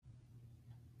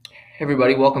Hey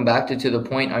everybody, welcome back to The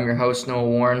Point. I'm your host, Noah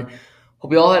Warren.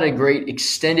 Hope you all had a great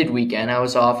extended weekend. I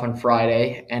was off on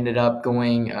Friday, ended up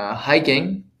going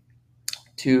hiking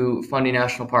to Fundy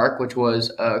National Park, which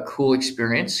was a cool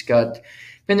experience.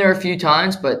 Been there a few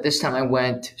times, but this time I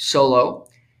went solo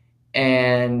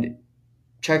and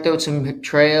checked out some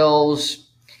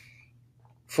trails.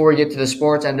 Before we get to the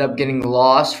sports, ended up getting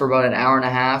lost for about an hour and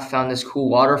a half, found this cool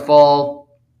waterfall,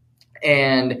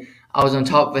 and I was on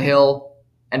top of a hill,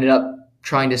 ended up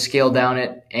trying to scale down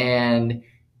it, and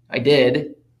I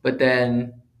did, but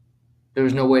then there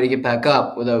was no way to get back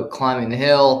up without climbing the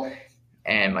hill,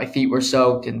 and my feet were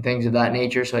soaked and things of that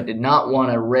nature, so I did not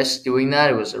want to risk doing that.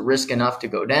 It was a risk enough to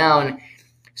go down.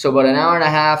 So about an hour and a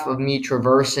half of me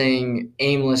traversing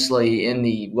aimlessly in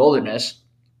the wilderness,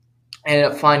 I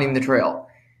ended up finding the trail.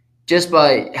 Just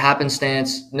by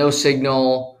happenstance, no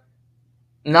signal,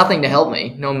 nothing to help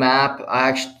me, no map.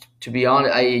 To be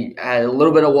honest, I had a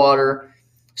little bit of water.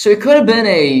 So it could have been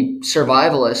a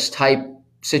survivalist type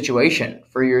situation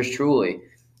for yours truly.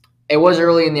 It was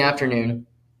early in the afternoon,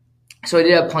 so I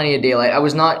did have plenty of daylight. I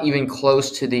was not even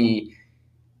close to the,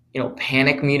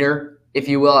 panic meter, if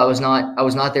you will. I was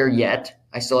not there yet.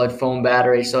 I still had phone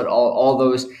battery, still had all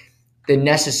those, the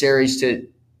necessaries to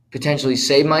potentially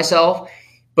save myself.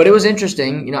 But it was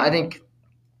interesting. I think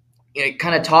it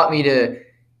kind of taught me to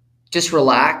just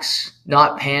relax,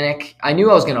 not panic. I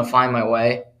knew I was going to find my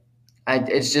way.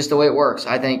 It's just the way it works.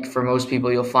 I think for most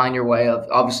people, you'll find your way.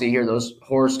 Obviously, you hear those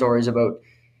horror stories about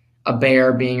a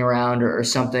bear being around or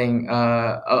something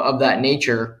of that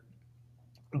nature.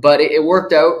 But it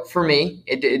worked out for me.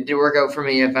 It did work out for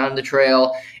me. I found the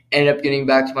trail, ended up getting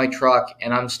back to my truck,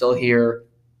 and I'm still here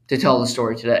to tell the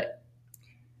story today.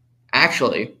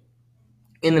 Actually,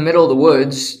 in the middle of the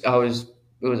woods, it was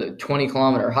a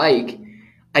 20-kilometer hike.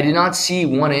 I did not see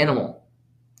one animal.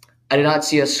 I did not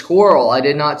see a squirrel. I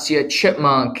did not see a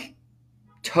chipmunk,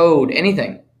 toad,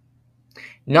 anything.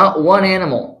 Not one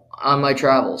animal on my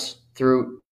travels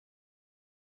through.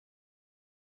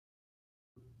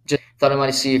 Just thought I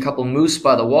might see a couple moose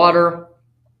by the water,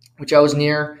 which I was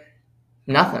near.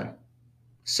 Nothing.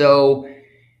 So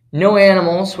no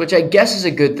animals, which I guess is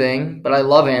a good thing, but I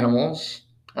love animals.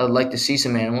 I would like to see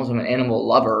some animals. I'm an animal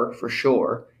lover for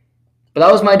sure. But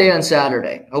that was my day on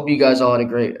Saturday. Hope you guys all had a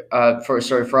great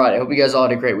Friday. Hope you guys all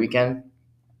had a great weekend.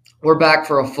 We're back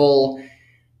for a full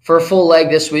leg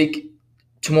this week.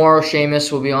 Tomorrow, Seamus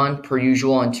will be on per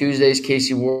usual. On Tuesdays,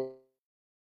 Casey Ward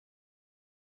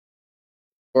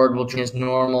will join his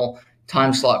normal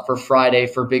time slot for Friday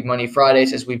for Big Money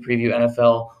Fridays as we preview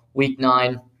NFL Week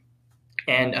 9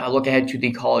 and look ahead to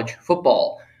the college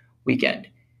football weekend.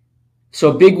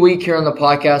 So a big week here on the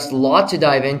podcast. A lot to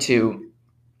dive into.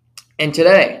 And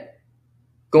today,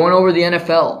 going over the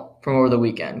NFL from over the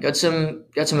weekend. Got some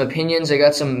opinions. I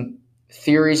got some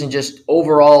theories and just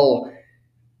overall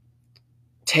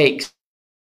takes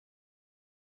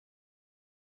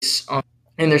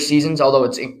in their seasons, although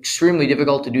it's extremely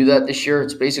difficult to do that this year.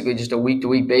 It's basically just a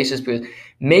week-to-week basis because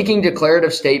making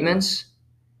declarative statements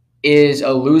is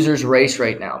a loser's race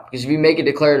right now. Because if you make a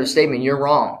declarative statement, you're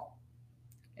wrong.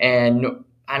 And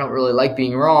I don't really like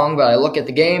being wrong, but I look at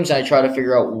the games and I try to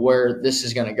figure out where this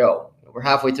is going to go. We're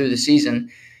halfway through the season.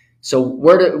 So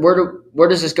where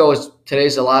does this go?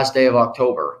 Today's the last day of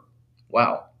October.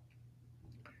 Wow.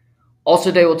 Also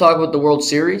today we'll talk about the World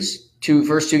Series.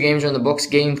 First two games are in the books.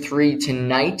 Game 3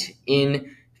 tonight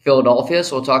in Philadelphia.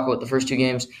 So we'll talk about the first two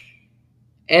games.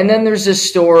 And then there's this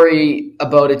story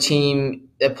about a team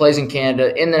that plays in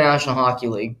Canada in the National Hockey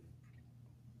League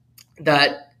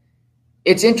that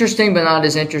it's interesting, but not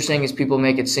as interesting as people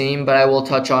make it seem, but I will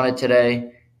touch on it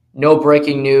today. No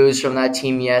breaking news from that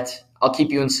team yet. I'll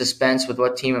keep you in suspense with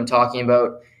what team I'm talking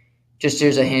about. Just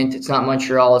here's a hint. It's not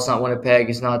Montreal. It's not Winnipeg.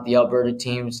 It's not the Alberta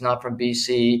team. It's not from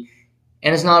BC.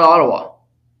 And it's not Ottawa.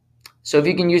 So if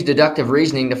you can use deductive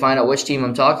reasoning to find out which team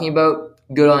I'm talking about,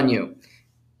 good on you.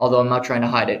 Although I'm not trying to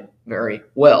hide it very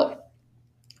well.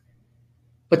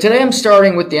 But today I'm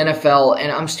starting with the NFL,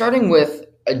 and I'm starting with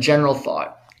a general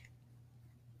thought.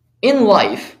 In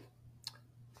life,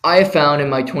 I have found in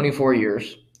my 24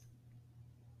 years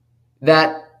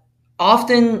that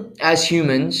often as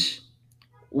humans,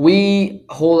 we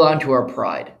hold on to our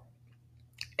pride.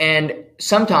 And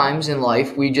sometimes in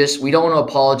life, we don't want to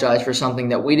apologize for something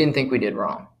that we didn't think we did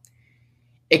wrong.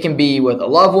 It can be with a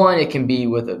loved one. It can be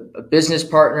with a business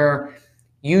partner.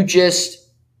 You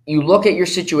look at your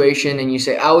situation and you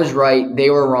say, I was right,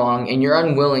 they were wrong, and you're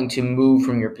unwilling to move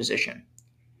from your position.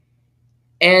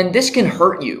 And this can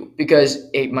hurt you because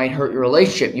it might hurt your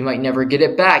relationship. You might never get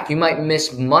it back. You might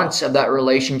miss months of that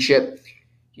relationship,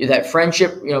 that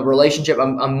friendship, relationship,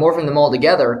 I'm morphing them all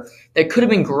together, that could have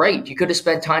been great. You could have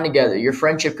spent time together. Your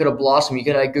friendship could have blossomed. You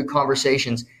could have had good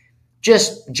conversations,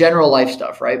 just general life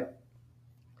stuff, right?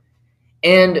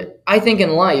 And I think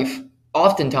in life,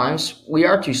 oftentimes we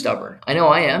are too stubborn. I know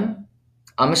I am.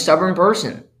 I'm a stubborn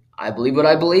person. I believe what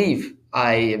I believe.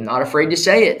 I am not afraid to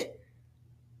say it.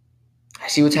 I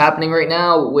see what's happening right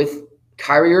now with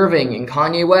Kyrie Irving and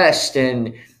Kanye West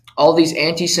and all these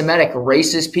anti-Semitic,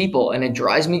 racist people, and it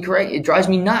drives me crazy. It drives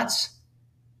me nuts.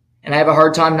 And I have a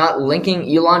hard time not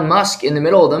linking Elon Musk in the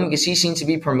middle of them because he seems to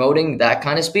be promoting that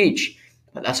kind of speech.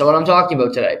 But that's not what I'm talking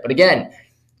about today. But again,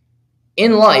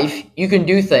 in life, you can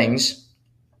do things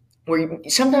where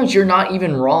sometimes you're not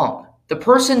even wrong. The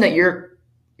person that you're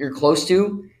close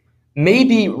to may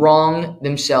be wrong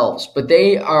themselves, but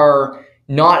they are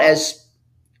not as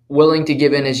willing to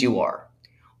give in as you are.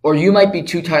 Or you might be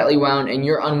too tightly wound and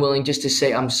you're unwilling just to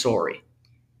say, I'm sorry.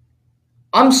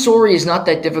 I'm sorry is not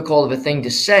that difficult of a thing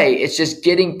to say. It's just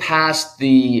getting past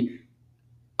the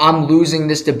I'm losing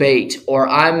this debate or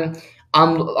I'm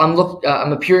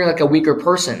appearing like a weaker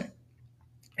person.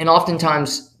 And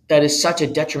oftentimes that is such a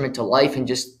detriment to life and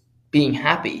just being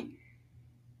happy.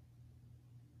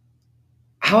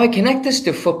 How I connect this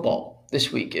to football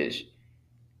this week is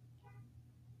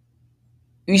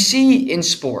you see in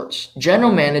sports,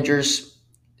 general managers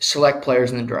select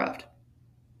players in the draft.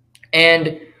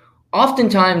 And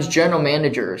oftentimes general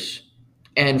managers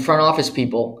and front office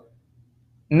people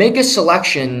make a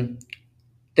selection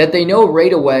that they know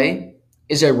right away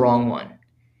is a wrong one.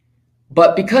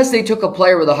 But because they took a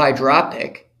player with a high draft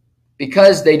pick,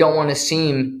 because they don't want to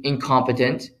seem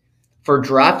incompetent for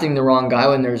drafting the wrong guy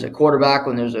when there's a quarterback,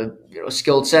 when there's a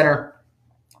skilled center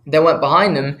that went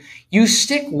behind them, you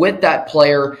stick with that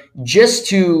player just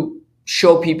to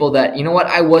show people that, you know what,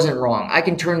 I wasn't wrong. I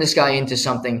can turn this guy into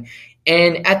something.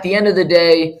 And at the end of the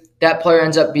day, that player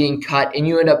ends up being cut and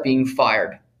you end up being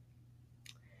fired.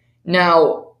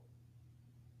 Now,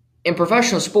 in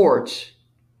professional sports,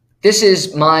 this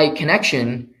is my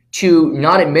connection to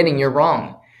not admitting you're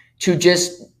wrong, to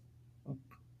just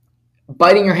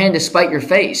biting your hand to spite your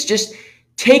face, just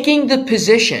taking the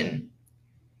position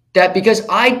that because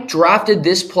I drafted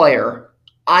this player,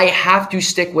 I have to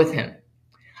stick with him.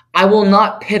 I will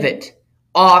not pivot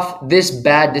off this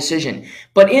bad decision.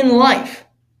 But in life,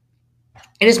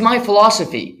 it is my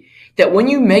philosophy that when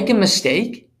you make a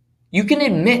mistake, you can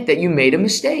admit that you made a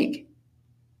mistake.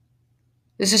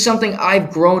 This is something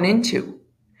I've grown into.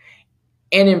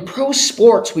 And in pro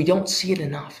sports, we don't see it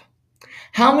enough.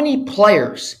 How many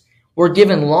players were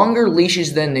given longer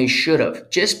leashes than they should have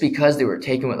just because they were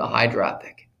taken with a high draft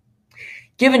pick?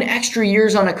 Given extra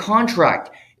years on a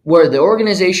contract where the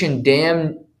organization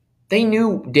they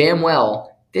knew damn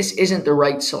well this isn't the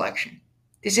right selection.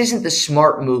 This isn't the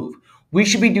smart move. We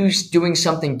should be doing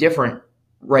something different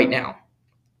right now.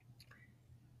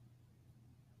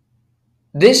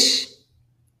 This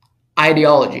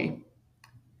ideology,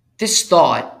 this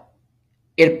thought,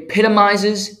 it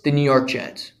epitomizes the New York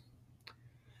Jets.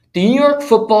 The New York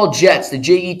Football Jets, the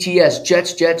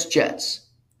Jets, Jets,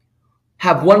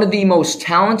 have one of the most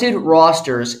talented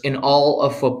rosters in all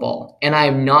of football, and I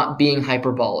am not being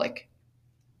hyperbolic.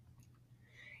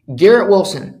 Garrett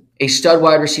Wilson, a stud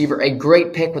wide receiver, a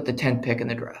great pick with the 10th pick in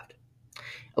the draft.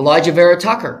 Elijah Vera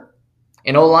Tucker,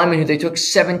 an O-lineman who they took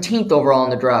 17th overall in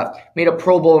the draft, made a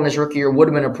Pro Bowl in his rookie year, would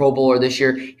have been a Pro Bowler this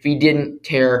year if he didn't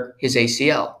tear his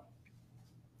ACL.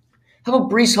 How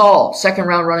about Breece Hall,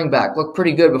 second-round running back? Looked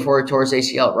pretty good before he tore his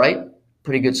ACL, right?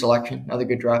 Pretty good selection, another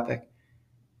good draft pick.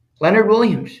 Leonard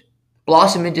Williams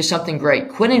blossomed into something great.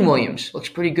 Quinnen Williams looks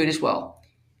pretty good as well.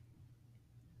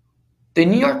 The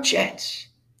New York Jets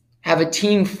have a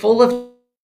team full of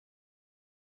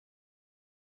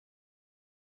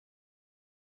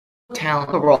talent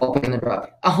overall in the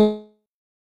draft. Also,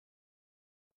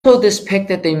 this pick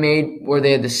that they made where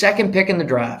they had the second pick in the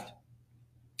draft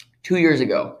 2 years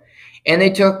ago, and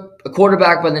they took a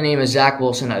quarterback by the name of Zach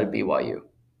Wilson out of BYU.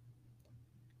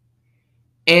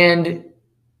 And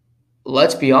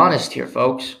let's be honest here,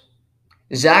 folks.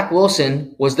 Zach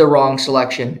Wilson was the wrong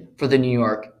selection for the New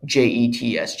York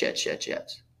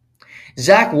Jets.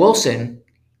 Zach Wilson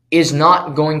is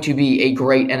not going to be a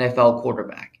great NFL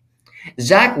quarterback.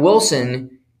 Zach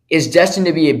Wilson is destined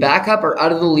to be a backup or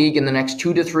out of the league in the next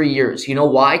 2 to 3 years. You know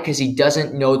why? Because he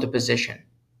doesn't know the position.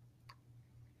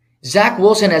 Zach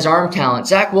Wilson has arm talent.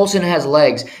 Zach Wilson has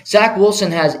legs. Zach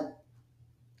Wilson has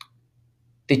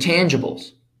the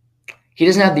tangibles. He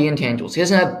doesn't have the intangibles. He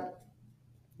doesn't have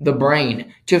the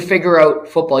brain to figure out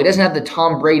football. He doesn't have the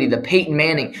Tom Brady, the Peyton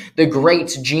Manning, the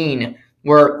greats gene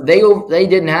where they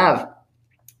didn't have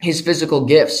his physical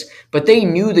gifts, but they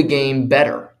knew the game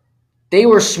better. They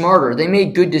were smarter. They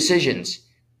made good decisions.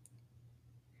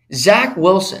 Zach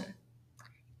Wilson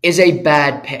is a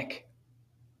bad pick.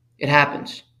 It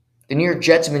happens. The New York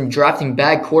Jets have been drafting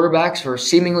bad quarterbacks for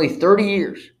seemingly 30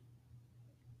 years.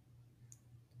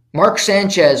 Mark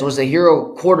Sanchez was the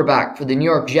hero quarterback for the New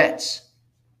York Jets.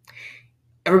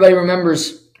 Everybody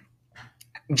remembers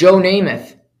Joe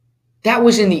Namath. That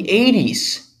was in the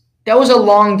 80s. That was a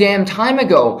long damn time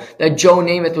ago that Joe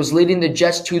Namath was leading the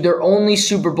Jets to their only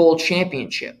Super Bowl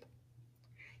championship.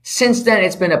 Since then,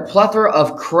 it's been a plethora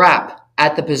of crap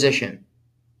at the position.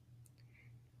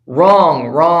 Wrong,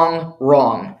 wrong,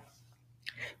 wrong.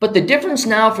 But the difference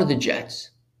now for the Jets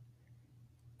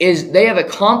is they have a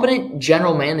competent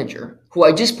general manager who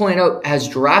I just pointed out has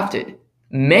drafted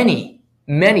many,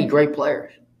 many great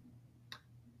players.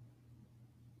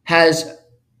 Has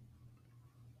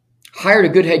hired a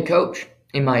good head coach,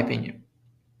 in my opinion.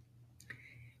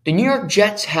 The New York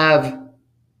Jets have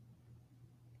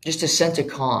just a sense of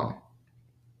calm.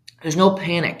 There's no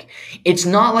panic. It's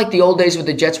not like the old days with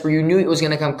the Jets where you knew it was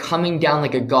going to come coming down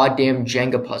like a goddamn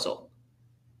Jenga puzzle.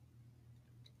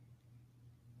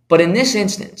 But in this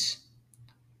instance,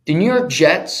 the New York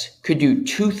Jets could do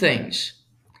two things.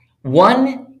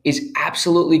 One is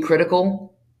absolutely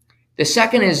critical. The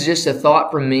second is just a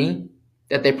thought from me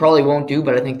that they probably won't do,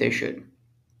 but I think they should.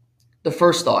 The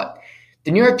first thought,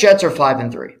 the New York Jets are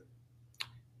 5-3.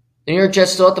 The New York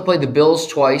Jets still have to play the Bills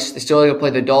twice. They still have to play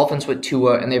the Dolphins with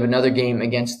Tua, and they have another game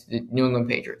against the New England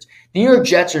Patriots. The New York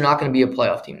Jets are not going to be a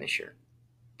playoff team this year.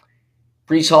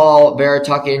 Breece Hall, Vera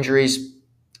Tuck injuries,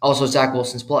 also Zach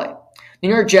Wilson's play. The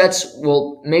New York Jets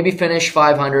will maybe finish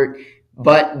 500,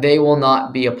 but they will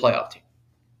not be a playoff team.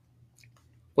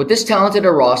 With this talented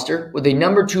a roster, with a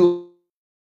number 2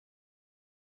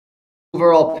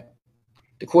 overall pick,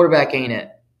 the quarterback ain't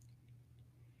it.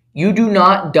 You do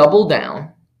not double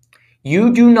down.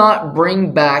 You do not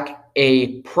bring back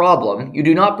a problem. You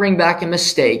do not bring back a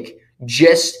mistake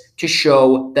just to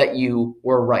show that you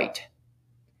were right.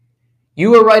 You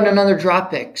were right on other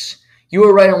draft picks. You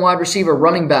were right on wide receiver,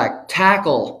 running back,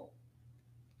 tackle,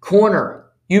 corner.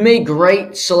 You made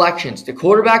great selections. The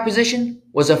quarterback position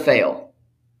was a fail,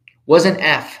 was an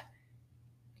F.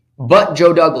 But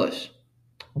Joe Douglas,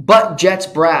 but Jets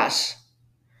brass.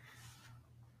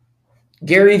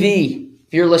 Gary V,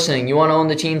 if you're listening, you want to own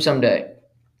the team someday.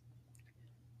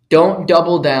 Don't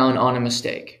double down on a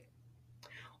mistake.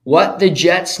 What the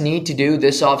Jets need to do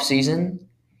this offseason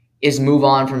is move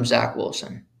on from Zach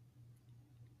Wilson.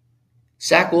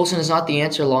 Zach Wilson is not the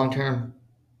answer long term.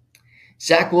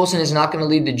 Zach Wilson is not going to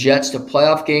lead the Jets to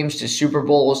playoff games, to Super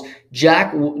Bowls.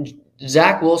 Zach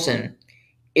Wilson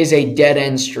is a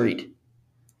dead-end street.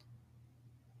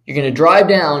 You're going to drive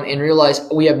down and realize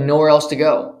we have nowhere else to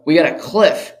go. We got a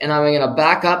cliff, and I'm going to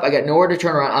back up. I got nowhere to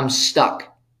turn around. I'm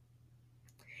stuck.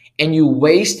 And you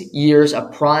waste years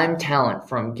of prime talent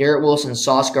from Garrett Wilson,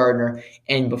 Sauce Gardner,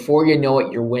 and before you know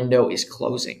it, your window is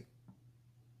closing.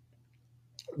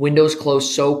 Windows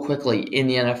close so quickly in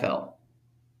the NFL.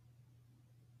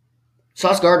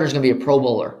 Sauce Gardner is going to be a Pro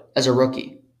Bowler as a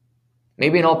rookie.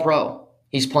 Maybe an All-Pro.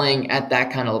 He's playing at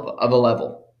that kind of a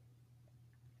level.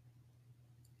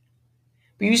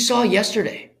 But you saw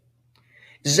yesterday,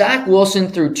 Zach Wilson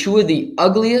threw 2 of the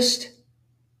ugliest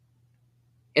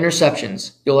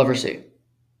interceptions you'll ever see.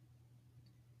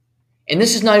 And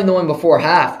this is not even the one before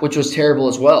half, which was terrible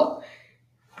as well.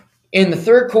 In the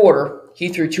third quarter, he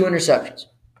threw 2 interceptions.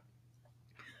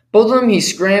 Both of them,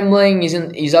 he's scrambling,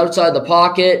 he's outside the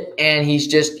pocket, and he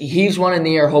heaves one in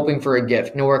the air hoping for a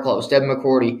gift. Nowhere close. Devin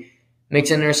McCourty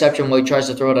makes an interception while he tries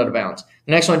to throw it out of bounds.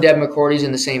 The next one, Devin McCourty's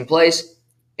in the same place,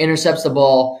 intercepts the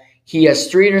ball. He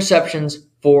has 3 interceptions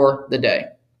for the day.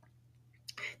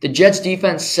 The Jets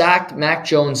defense sacked Mac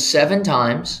Jones 7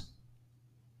 times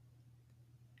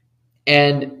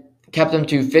and kept him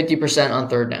to 50% on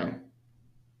third down.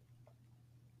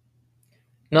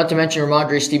 Not to mention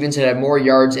Ramondre Stevenson had more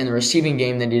yards in the receiving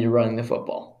game than he did running the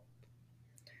football.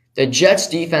 The Jets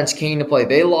defense came to play.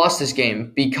 They lost this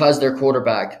game because their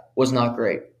quarterback was not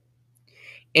great.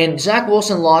 And Zach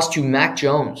Wilson lost to Mac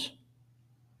Jones.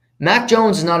 Mac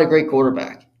Jones is not a great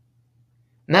quarterback.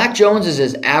 Mac Jones is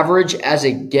as average as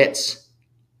it gets.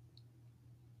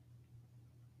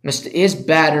 His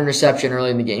bad interception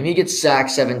early in the game. He gets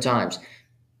sacked 7 times.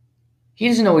 He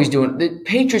doesn't know what he's doing. The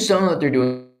Patriots don't know what they're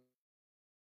doing.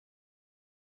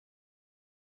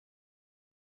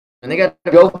 And they got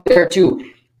to go there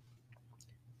too.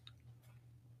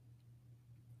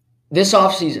 This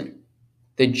offseason,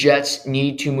 the Jets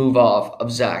need to move off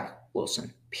of Zach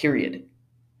Wilson, period.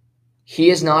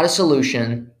 He is not a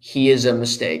solution. He is a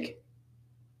mistake.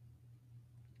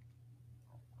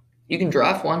 You can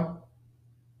draft one.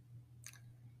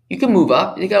 You can move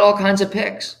up. They got all kinds of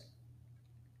picks.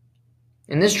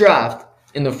 In this draft,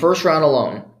 in the first round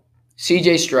alone,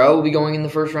 C.J. Stroud will be going in the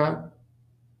first round.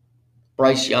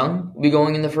 Bryce Young will be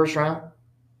going in the first round.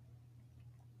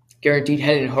 Guaranteed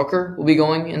Hendon Hooker will be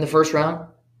going in the first round.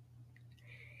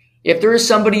 If there is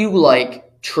somebody you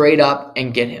like, trade up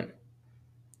and get him.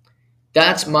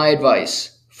 That's my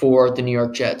advice for the New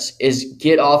York Jets, is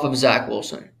get off of Zach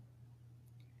Wilson.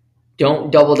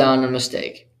 Don't double down on a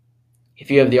mistake.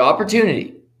 If you have the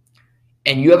opportunity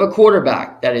and you have a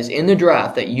quarterback that is in the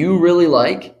draft that you really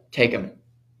like, take him.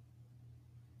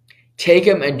 Take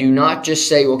him and do not just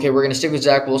say, okay, we're going to stick with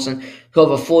Zach Wilson. He'll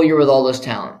have a full year with all this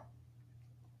talent.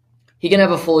 He can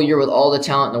have a full year with all the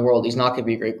talent in the world. He's not going to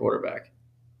be a great quarterback.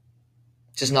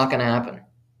 It's just not going to happen.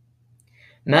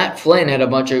 Matt Flynn had a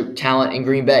bunch of talent in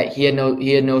Green Bay. He had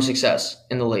no success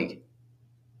in the league.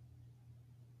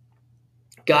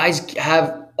 Guys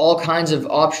have all kinds of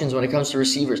options when it comes to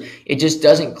receivers. It just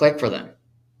doesn't click for them.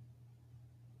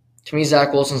 To me,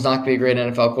 Zach Wilson's not going to be a great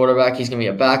NFL quarterback. He's going to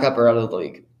be a backup or out of the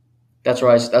league. That's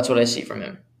what I see from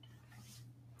him.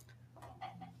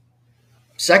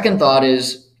 Second thought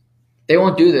is, they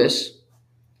won't do this,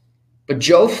 but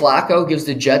Joe Flacco gives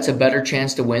the Jets a better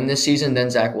chance to win this season than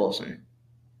Zach Wilson.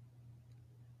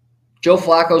 Joe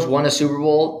Flacco's won a Super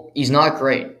Bowl. He's not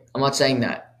great. I'm not saying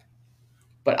that.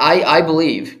 But I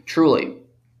believe, truly,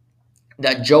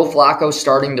 that Joe Flacco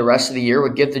starting the rest of the year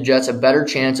would give the Jets a better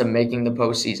chance of making the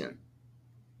postseason.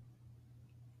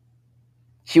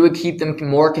 He would keep them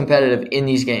more competitive in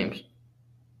these games.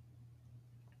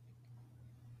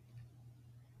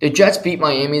 The Jets beat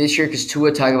Miami this year because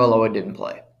Tua Tagovailoa didn't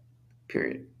play.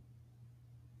 Period.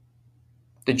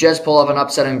 The Jets pull off an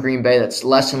upset in Green Bay that's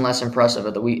less and less impressive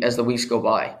as the weeks go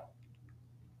by.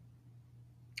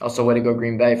 Also, way to go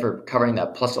Green Bay for covering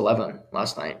that plus 11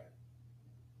 last night.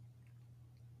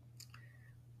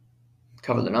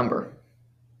 Cover the number.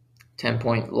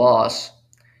 10-point loss.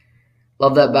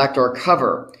 Love that backdoor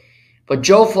cover. But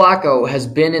Joe Flacco has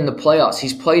been in the playoffs.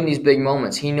 He's played in these big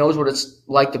moments. He knows what it's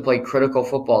like to play critical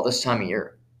football this time of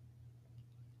year.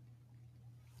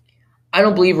 I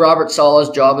don't believe Robert Saleh's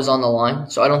job is on the line,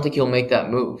 so I don't think he'll make that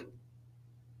move.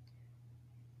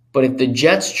 But if the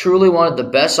Jets truly wanted the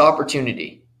best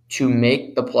opportunity to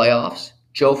make the playoffs,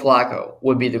 Joe Flacco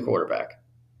would be the quarterback.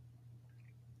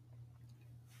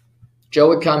 Joe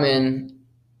would come in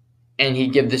and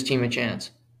he'd give this team a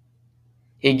chance.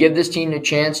 He'd give this team a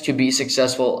chance to be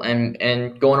successful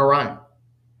and go on a run.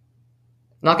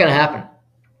 Not going to happen.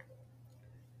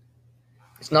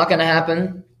 It's not going to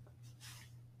happen.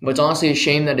 But it's honestly a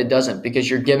shame that it doesn't, because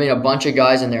you're giving a bunch of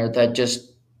guys in there that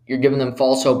you're giving them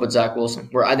false hope with Zach Wilson,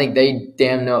 where I think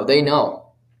they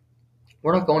know.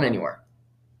 We're not going anywhere.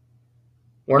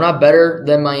 We're not better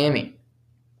than Miami.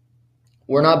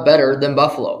 We're not better than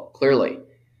Buffalo, clearly.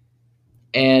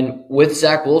 And with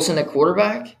Zach Wilson at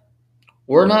quarterback,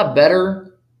 we're not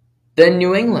better than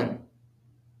New England.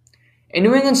 And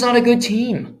New England's not a good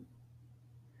team.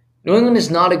 New England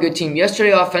is not a good team.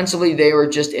 Yesterday, offensively, they were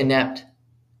just inept.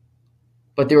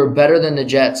 But they were better than the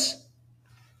Jets.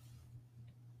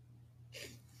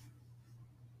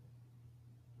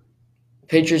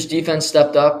 Patriots defense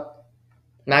stepped up.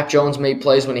 Mac Jones made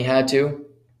plays when he had to.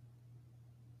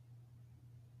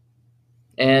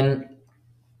 And,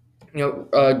 Bill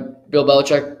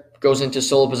Belichick goes into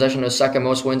sole possession of second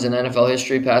most wins in NFL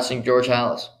history, passing George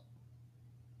Halas.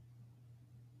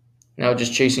 Now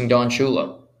just chasing Don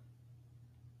Shula.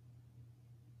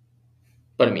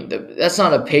 But, that's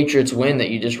not a Patriots win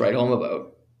that you just write home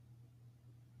about.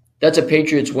 That's a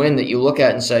Patriots win that you look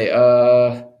at and say,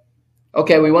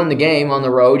 okay, we won the game on the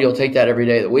road. You'll take that every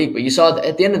day of the week. But you saw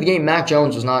at the end of the game, Mac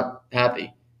Jones was not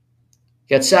happy.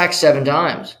 He got sacked 7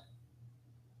 times.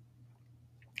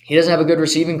 He doesn't have a good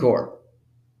receiving core.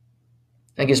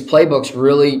 I think his playbook's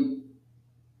really,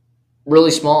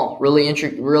 really small,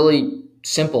 really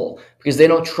simple, because they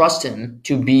don't trust him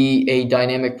to be a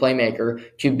dynamic playmaker,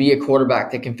 to be a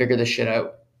quarterback that can figure this shit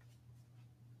out.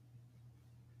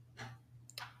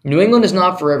 New England is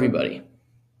not for everybody.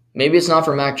 Maybe it's not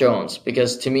for Mac Jones,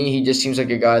 because to me, he just seems like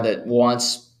a guy that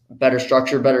wants better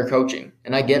structure, better coaching,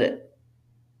 and I get it.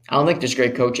 I don't think there's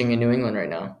great coaching in New England right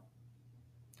now.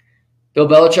 Bill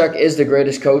Belichick is the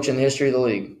greatest coach in the history of the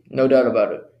league, no doubt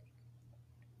about it.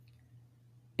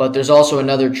 But there's also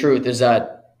another truth, is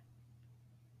that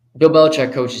Bill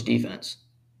Belichick coaches defense.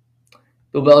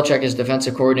 Bill Belichick is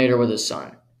defensive coordinator with his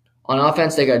son. On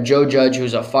offense, they got Joe Judge,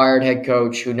 who's a fired head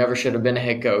coach who never should have been a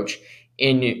head coach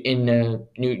in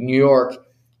New York.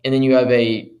 And then you have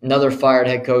another fired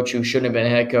head coach who shouldn't have been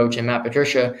a head coach in Matt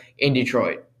Patricia in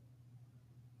Detroit.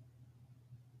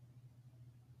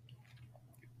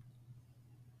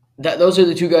 those are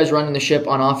the two guys running the ship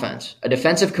on offense, a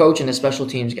defensive coach and a special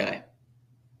teams guy.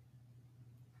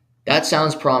 That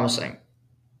sounds promising.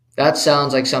 That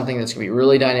sounds like something that's going to be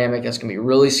really dynamic, that's going to be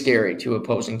really scary to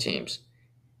opposing teams.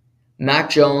 Mac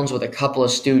Jones with a couple of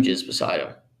stooges beside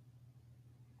him.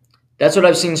 That's what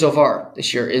I've seen so far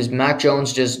this year, is Mac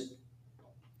Jones just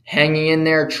hanging in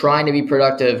there, trying to be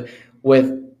productive with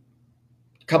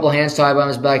a couple of hands tied behind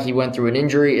his back. He went through an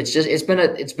injury. It's been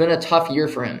a tough year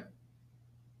for him.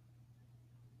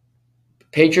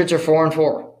 Patriots are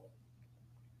 4-4.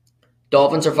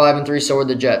 Dolphins are 5-3, so are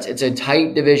the Jets. It's a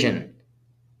tight division.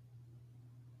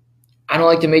 I don't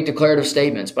like to make declarative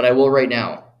statements, but I will right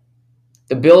now.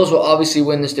 The Bills will obviously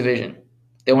win this division.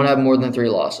 They won't have more than 3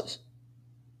 losses.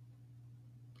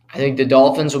 I think the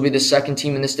Dolphins will be the second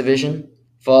team in this division,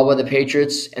 followed by the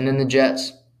Patriots and then the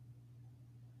Jets.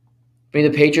 I mean,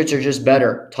 the Patriots are just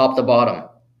better, top to bottom.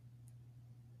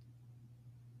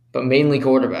 But mainly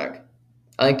quarterback.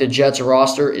 I think the Jets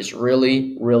roster is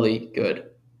really, really good.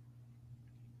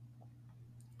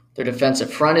 Their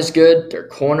defensive front is good. Their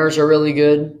corners are really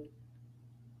good.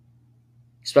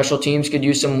 Special teams could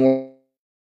use some more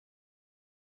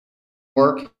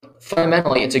work.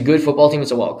 Fundamentally, it's a good football team.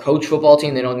 It's a well-coached football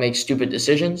team. They don't make stupid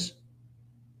decisions.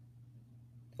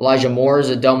 Elijah Moore is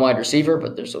a dumb wide receiver,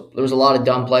 but there was a lot of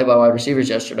dumb play by wide receivers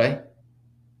yesterday.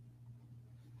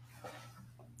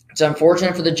 It's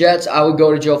unfortunate for the Jets. I would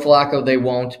go to Joe Flacco. They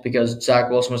won't, because Zach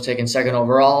Wilson was taken 2nd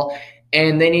overall,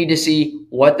 and they need to see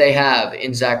what they have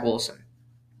in Zach Wilson.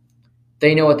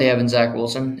 They know what they have in Zach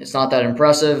Wilson. It's not that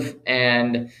impressive,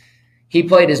 and he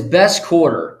played his best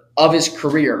quarter of his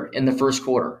career in the first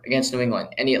quarter against New England,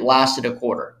 and it lasted a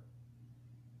quarter.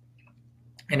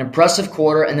 An impressive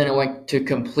quarter, and then it went to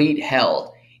complete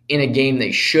hell in a game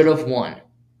they should have won.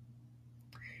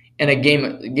 And a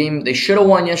game they should have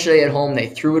won yesterday at home, they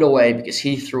threw it away because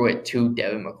he threw it to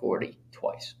Devin McCourty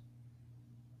twice.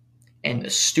 And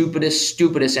the stupidest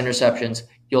interceptions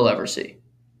you'll ever see.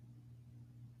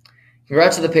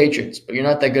 Congrats to the Patriots, but you're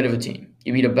not that good of a team.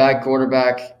 You beat a bad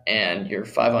quarterback, and you're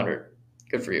 500.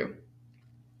 Good for you.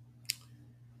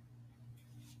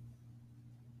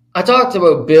 I talked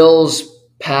about Bills,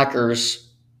 Packers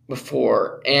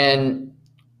before, and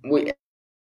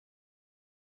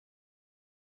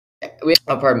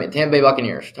Tampa Bay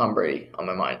Buccaneers, Tom Brady on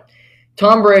my mind.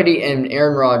 Tom Brady and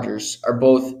Aaron Rodgers are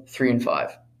both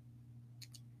 3-5.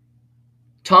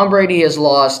 Tom Brady has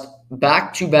lost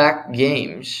back-to-back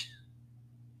games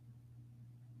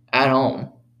at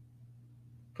home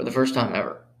for the first time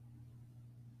ever.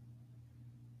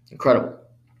 Incredible.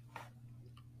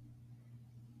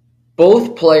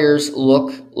 Both players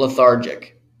look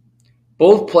lethargic.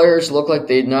 Both players look like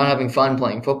they're not having fun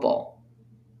playing football.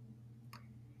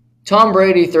 Tom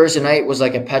Brady Thursday night was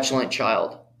like a petulant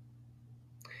child.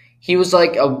 He was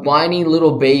like a whiny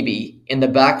little baby in the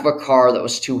back of a car that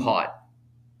was too hot.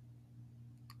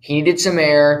 He needed some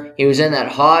air. He was in that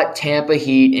hot Tampa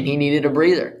heat, and he needed a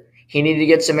breather. He needed to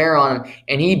get some air on him,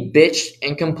 and he bitched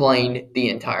and complained the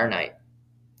entire night.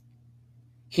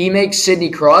 He makes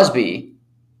Sidney Crosby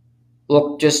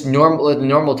look just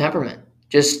normal temperament.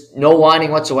 Just no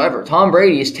whining whatsoever. Tom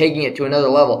Brady is taking it to another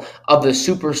level of the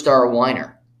superstar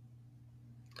whiner.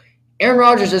 Aaron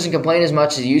Rodgers doesn't complain as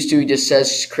much as he used to. He just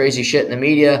says crazy shit in the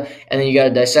media, and then you got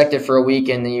to dissect it for a week,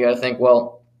 and then you got to think,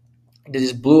 well, did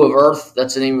this Blue of Earth,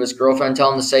 that's the name of his girlfriend,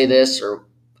 tell him to say this, or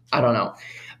I don't know.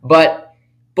 But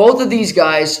both of these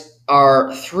guys are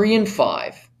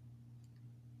 3-5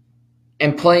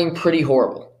 and playing pretty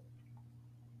horrible.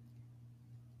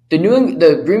 The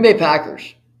Green Bay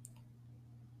Packers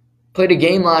played a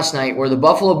game last night where the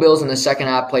Buffalo Bills in the second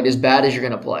half played as bad as you're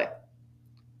going to play.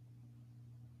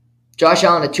 Josh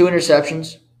Allen had 2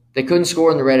 interceptions. They couldn't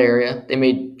score in the red area. They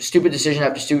made stupid decision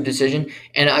after stupid decision.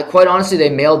 And quite honestly, they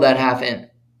mailed that half in.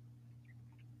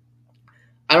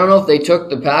 I don't know if they took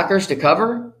the Packers to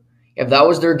cover, if that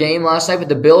was their game last night, but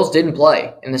the Bills didn't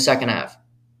play in the second half.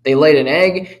 They laid an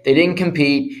egg, they didn't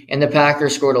compete, and the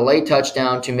Packers scored a late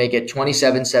touchdown to make it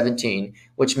 27-17,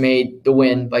 which made the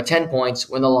win by 10 points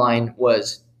when the line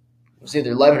was either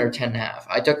 11 or 10.5.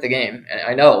 I took the game, and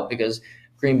I know because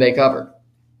Green Bay covered.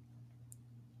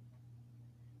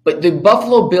 But the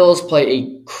Buffalo Bills played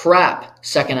a crap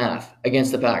second half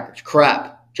against the Packers.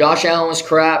 Crap. Josh Allen was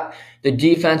crap. The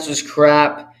defense was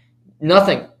crap.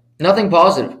 Nothing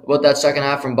positive about that second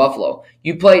half from Buffalo.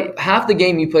 You played half the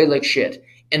game, you played like shit.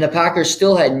 And the Packers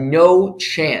still had no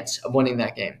chance of winning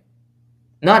that game.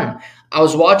 None. I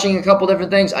was watching a couple different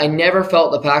things. I never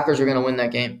felt the Packers were going to win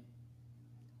that game.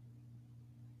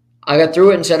 I got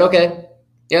through it and said, okay,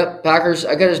 yep, Packers,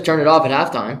 I could have turned it off at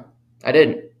halftime. I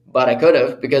didn't, but I could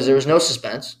have because there was no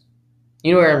suspense.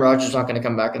 You know Aaron Rodgers is not going to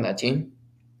come back in that team.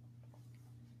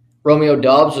 Romeo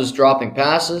Doubs was dropping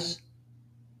passes.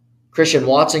 Christian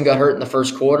Watson got hurt in the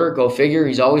first quarter. Go figure,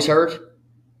 he's always hurt.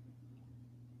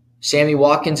 Sammy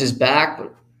Watkins is back,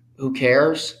 but who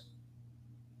cares?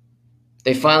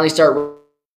 They finally start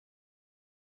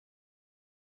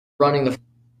running the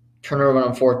turnover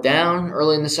on fourth down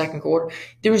early in the second quarter.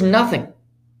 There was nothing.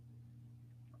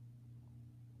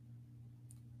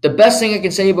 The best thing I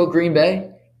can say about Green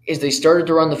Bay is they started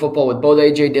to run the football with both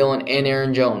A.J. Dillon and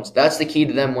Aaron Jones. That's the key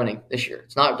to them winning this year.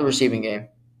 It's not the receiving game.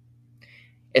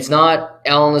 It's not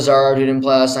Allen Lazard who didn't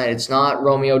play last night. It's not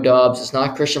Romeo Doubs. It's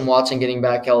not Christian Watson getting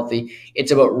back healthy.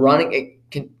 It's about running,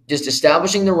 just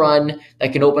establishing the run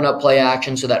that can open up play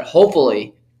action so that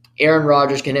hopefully Aaron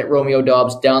Rodgers can hit Romeo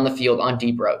Doubs down the field on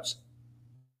deep routes.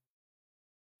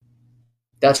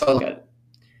 That's how I look at it.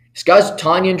 This guy's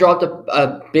Tanyan dropped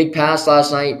a big pass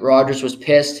last night. Rodgers was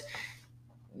pissed.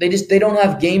 They don't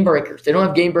have game breakers. They don't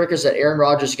have game breakers that Aaron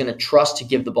Rodgers is going to trust to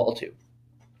give the ball to.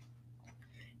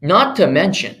 Not to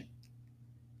mention,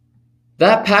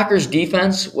 that Packers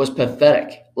defense was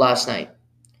pathetic last night.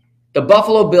 The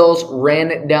Buffalo Bills ran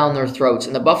it down their throats,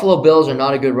 and the Buffalo Bills are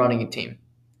not a good running team.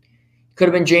 Could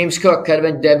have been James Cook, could have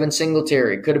been Devin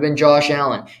Singletary, could have been Josh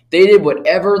Allen. They did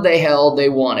whatever the hell they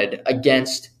wanted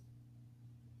against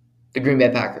the Green Bay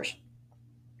Packers.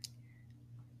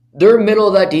 Their middle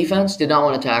of that defense did not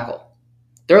want to tackle.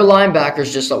 Their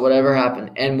linebackers just let whatever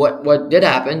happen. And what did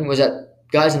happen was that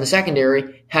guys in the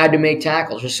secondary had to make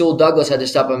tackles. Rasul Douglas had to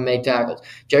step up and make tackles.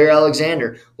 Jair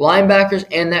Alexander. Linebackers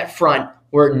and that front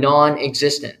were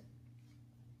non-existent.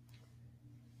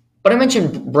 But I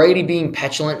mentioned Brady being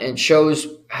petulant, and it shows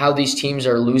how these teams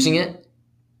are losing it.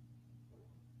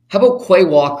 How about Quay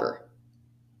Walker?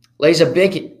 Lays a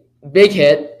big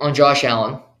hit on Josh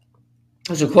Allen. It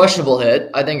was a questionable hit.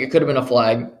 I think it could have been a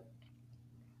flag.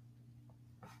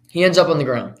 He ends up on the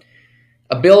ground.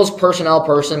 A Bills personnel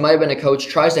person, might have been a coach,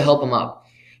 tries to help him up.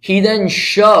 He then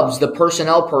shoves the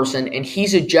personnel person, and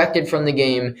he's ejected from the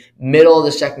game middle of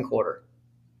the second quarter.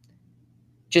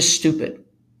 Just stupid.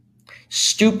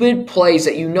 Stupid plays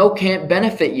that you know can't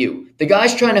benefit you. The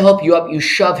guy's trying to help you up, you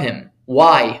shove him.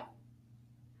 Why?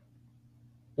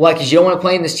 Why? Because you don't want to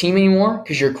play in this team anymore?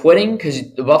 Because you're quitting?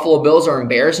 Because the Buffalo Bills are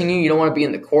embarrassing you? You don't want to be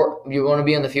in the court? You want to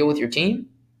be on the field with your team?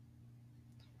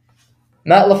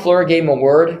 Matt LaFleur gave him a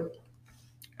word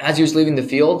as he was leaving the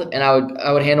field, and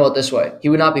I would handle it this way. He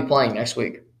would not be playing next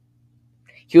week.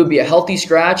 He would be a healthy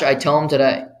scratch. I tell him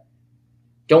today.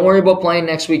 Don't worry about playing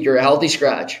next week. You're a healthy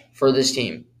scratch for this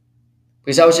team.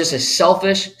 Because that was just a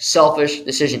selfish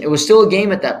decision. It was still a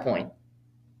game at that point.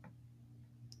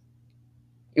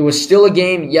 It was still a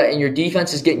game, and your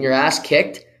defense is getting your ass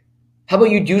kicked. How about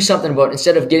you do something about it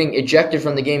instead of getting ejected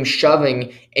from the game,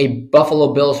 shoving a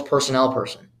Buffalo Bills personnel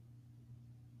person?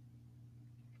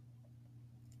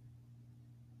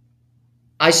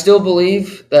 I still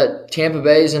believe that Tampa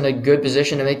Bay is in a good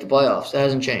position to make the playoffs. That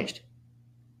hasn't changed.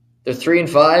 They're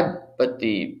 3-5, but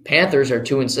the Panthers are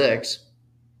 2-6.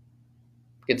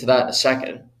 Get to that in a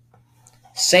second.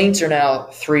 Saints are now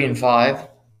 3-5.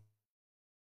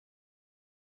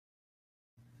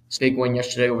 Big win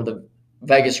yesterday over the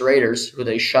Vegas Raiders, who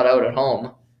they shut out at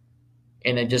home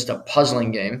in just a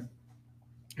puzzling game.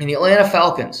 And the Atlanta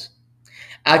Falcons,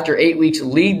 after 8 weeks,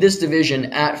 lead this division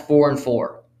at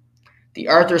 4-4. The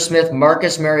Arthur Smith,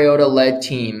 Marcus Mariota-led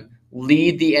team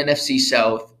lead the NFC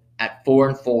South at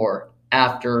 4-4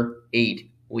 after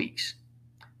 8 weeks.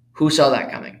 Who saw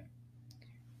that coming?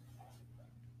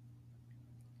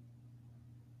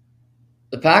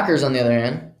 The Packers, on the other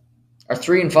hand, are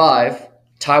 3-5,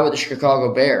 tied with the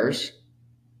Chicago Bears,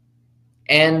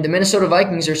 and the Minnesota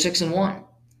Vikings are 6-1.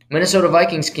 Minnesota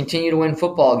Vikings continue to win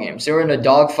football games. They were in a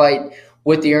dogfight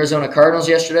with the Arizona Cardinals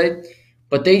yesterday,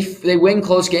 but they win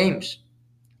close games.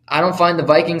 I don't find the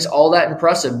Vikings all that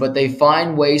impressive, but they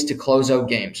find ways to close out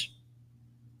games.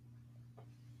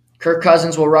 Kirk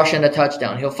Cousins will rush in a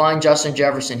touchdown. He'll find Justin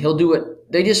Jefferson. He'll do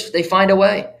it. They find a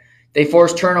way. They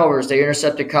forced turnovers. They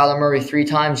intercepted Kyler Murray 3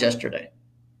 times yesterday.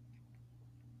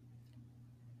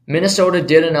 Minnesota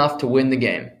did enough to win the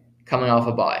game coming off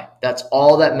a bye. That's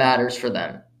all that matters for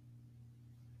them.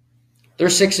 They're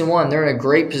 6-1. They're in a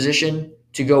great position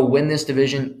to go win this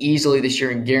division easily this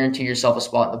year and guarantee yourself a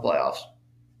spot in the playoffs.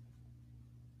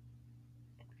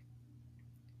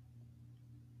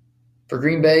 For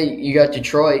Green Bay, you got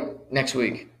Detroit next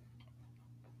week.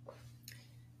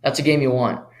 That's a game you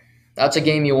want. That's a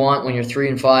game you want when you're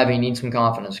 3-5 and you need some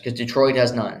confidence, because Detroit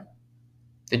has none.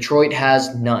 Detroit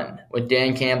has none. With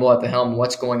Dan Campbell at the helm,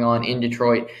 what's going on in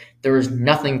Detroit, there is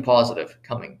nothing positive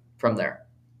coming from there.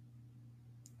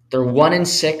 They're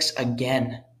 1-6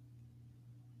 again.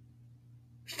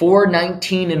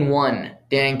 4-19-1,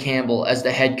 Dan Campbell as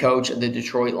the head coach of the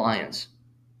Detroit Lions.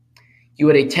 You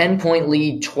had a 10-point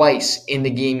lead twice in the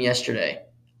game yesterday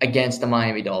against the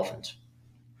Miami Dolphins.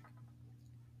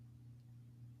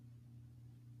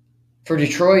 For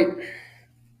Detroit,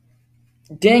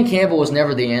 Dan Campbell was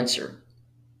never the answer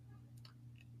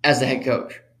as the head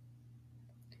coach.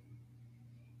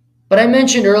 But I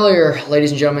mentioned earlier,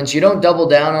 ladies and gentlemen, so you don't double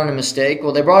down on a mistake.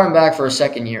 Well, they brought him back for a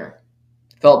second year.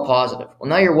 Felt positive. Well,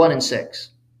 now you're 1-6.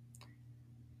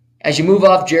 As you move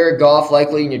off Jared Goff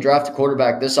likely and you draft a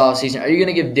quarterback this offseason, are you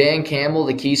going to give Dan Campbell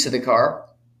the keys to the car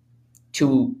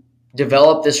to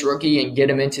develop this rookie and get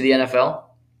him into the NFL?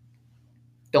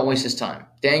 Don't waste his time.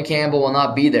 Dan Campbell will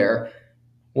not be there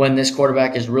when this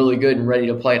quarterback is really good and ready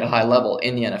to play at a high level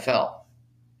in the NFL.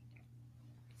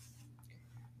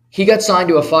 He got signed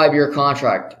to a 5-year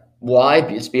contract. Why?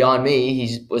 It's beyond me.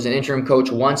 He was an interim coach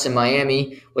once in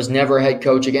Miami, was never a head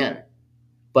coach again.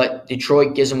 But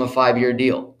Detroit gives him a 5-year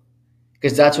deal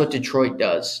because that's what Detroit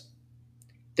does.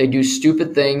 They do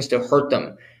stupid things to hurt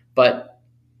them. But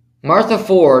Martha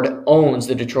Ford owns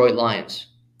the Detroit Lions.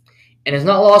 And it's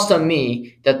not lost on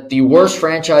me that the worst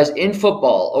franchise in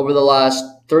football over the last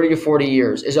 30 to 40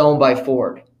 years is owned by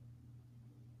Ford.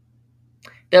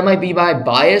 That might be my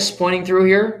bias pointing through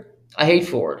here. I hate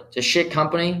Ford. It's a shit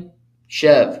company.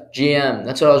 Chev, GM,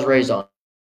 that's what I was raised on.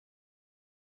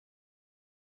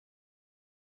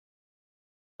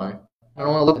 I don't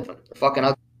want to look at them. They're fucking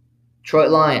ugly.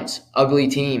 Detroit Lions, ugly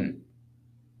team.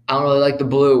 I don't really like the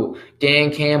blue.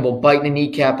 Dan Campbell biting a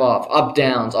kneecap off, up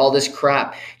downs, all this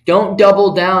crap. Don't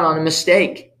double down on a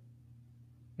mistake.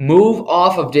 Move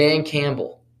off of Dan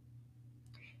Campbell.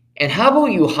 And how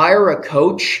about you hire a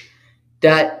coach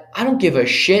that, I don't give a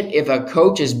shit if a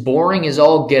coach is boring as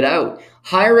all get out.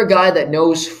 Hire a guy that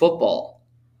knows football.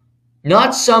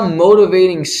 Not some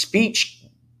motivating speech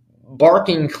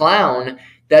barking clown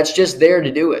that's just there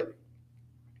to do it.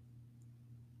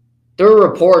 There are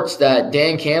reports that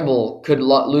Dan Campbell could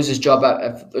lose his job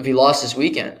if he lost this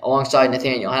weekend alongside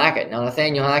Nathaniel Hackett. Now,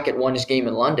 Nathaniel Hackett won his game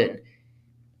in London.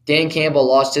 Dan Campbell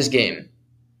lost his game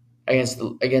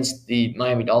against the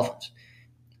Miami Dolphins.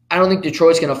 I don't think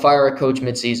Detroit's going to fire a coach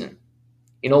midseason.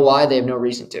 You know why? They have no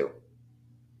reason to.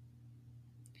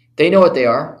 They know what they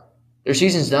are. Their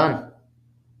season's done.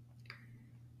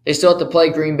 They still have to play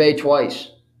Green Bay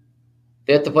twice.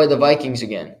 They have to play the Vikings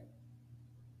again.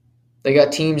 They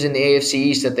got teams in the AFC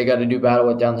East that they got to do battle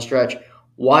with down the stretch.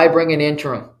 Why bring an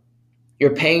interim?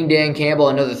 You're paying Dan Campbell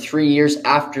another 3 years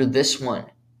after this one.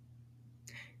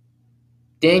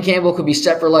 Dan Campbell could be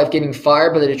set for life getting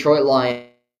fired by the Detroit Lions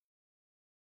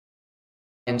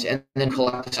and then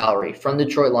collect the salary from the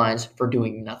Detroit Lions for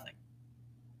doing nothing.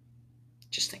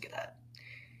 Just think of that.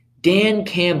 Dan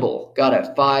Campbell got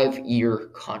a 5-year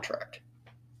contract.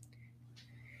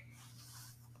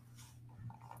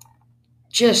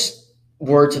 Just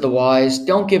word to the wise,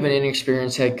 don't give an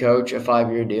inexperienced head coach a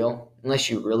 5-year deal unless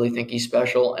you really think he's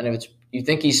special. And if you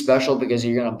think he's special because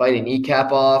you're going to bite a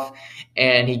kneecap off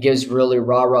and he gives really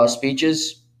rah-rah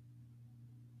speeches,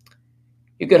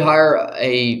 you could hire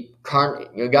a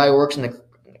guy who works in the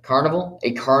carnival,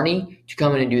 a carny, to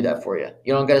come in and do that for you.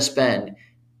 You don't got to spend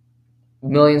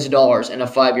millions of dollars in a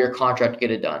 5-year contract to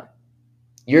get it done.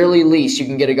 Yearly lease, you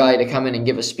can get a guy to come in and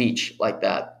give a speech like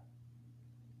that.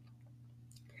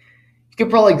 You could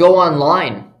probably go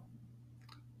online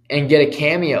and get a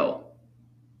cameo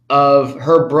of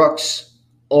Herb Brooks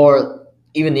or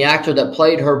even the actor that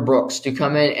played Herb Brooks to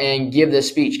come in and give this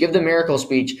speech, give the miracle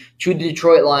speech to the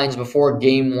Detroit Lions before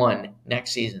Game 1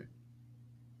 next season.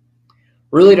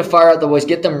 Really to fire out the boys,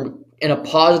 get them in a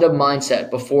positive mindset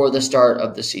before the start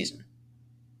of the season.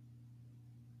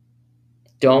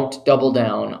 Don't double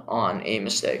down on a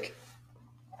mistake.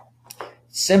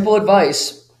 Simple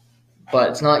advice, but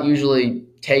it's not usually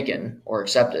taken or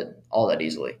accepted all that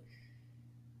easily.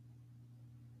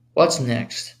 What's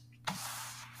next?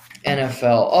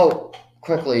 NFL. Oh,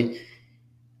 quickly.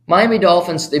 Miami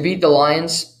Dolphins, they beat the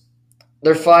Lions.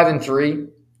 They're 5-3.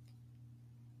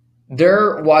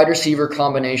 Their wide receiver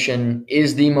combination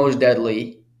is the most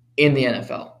deadly in the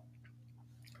NFL.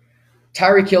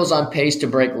 Tyreek Hill's on pace to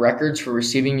break records for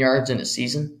receiving yards in a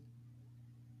season.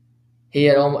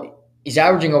 He's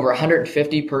averaging over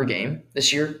 150 per game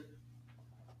this year.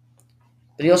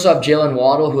 But you also have Jalen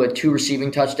Waddle, who had 2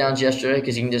 receiving touchdowns yesterday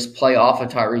because he can just play off of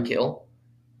Tyreek Hill.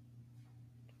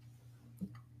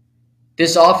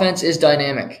 This offense is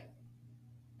dynamic.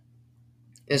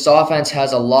 This offense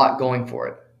has a lot going for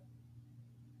it.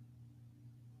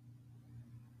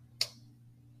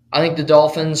 I think the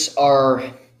Dolphins are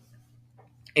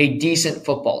a decent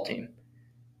football team.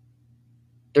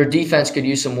 Their defense could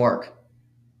use some work.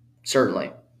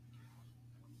 certainly.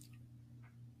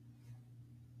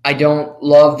 I don't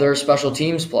love their special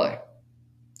teams play.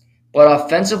 But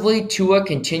offensively, Tua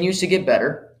continues to get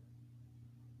better.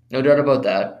 No doubt about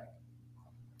that.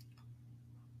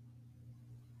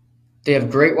 They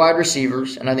have great wide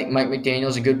receivers, and I think Mike McDaniel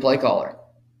is a good play caller.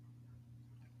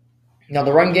 Now,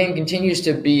 the run game continues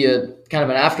to be a kind of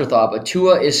an afterthought, but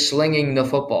Tua is slinging the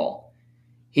football.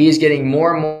 He is getting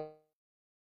more and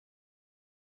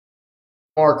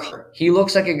more. He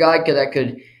looks like a guy that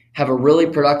could have a really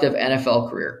productive NFL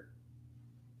career.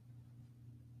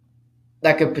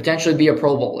 That could potentially be a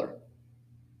Pro Bowler.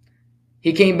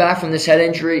 He came back from this head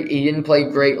injury. He didn't play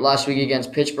great last week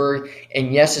against Pittsburgh.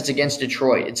 And yes, it's against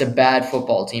Detroit. It's a bad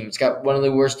football team. It's got one of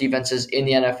the worst defenses in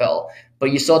the NFL.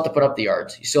 But you still have to put up the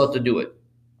yards. You still have to do it.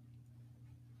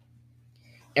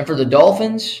 And for the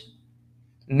Dolphins,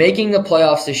 making the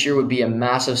playoffs this year would be a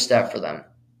massive step for them.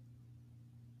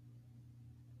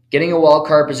 Getting a wild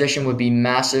card position would be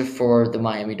massive for the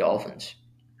Miami Dolphins.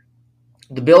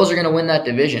 The Bills are going to win that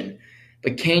division.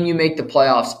 But can you make the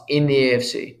playoffs in the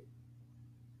AFC?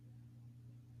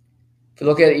 If you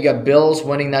look at it, you got Bills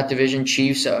winning that division.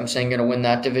 Chiefs, I'm saying, going to win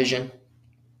that division.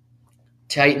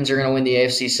 Titans are going to win the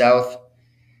AFC South.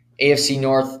 AFC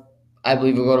North, I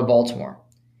believe, will go to Baltimore.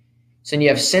 So then you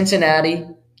have Cincinnati.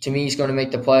 To me, he's going to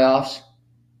make the playoffs.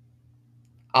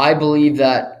 I believe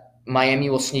that Miami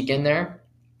will sneak in there.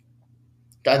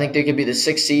 I think they could be the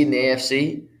 6th seed in the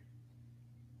AFC.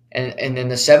 And then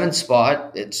the 7th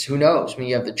spot, it's who knows. I mean,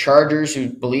 you have the Chargers who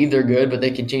believe they're good, but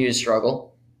they continue to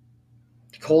struggle.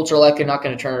 The Colts are likely not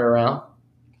going to turn it around.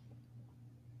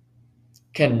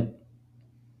 Can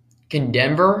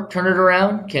Denver turn it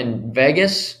around? Can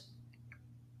Vegas?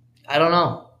 I don't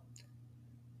know.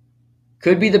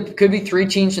 Could be 3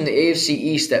 teams from the AFC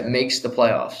East that makes the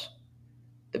playoffs.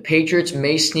 The Patriots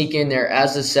may sneak in there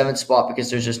as the 7th spot because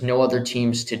there's just no other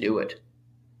teams to do it,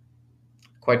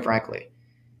 quite frankly.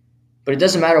 But it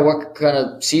doesn't matter what kind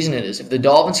of season it is. If the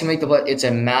Dolphins can make the play, it's a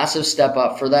massive step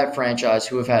up for that franchise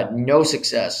who have had no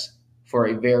success for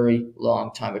a very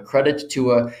long time. A credit to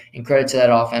Tua and credit to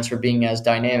that offense for being as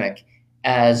dynamic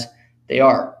as they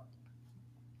are.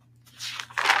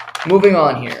 Moving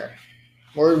on here.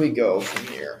 Where do we go from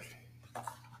here?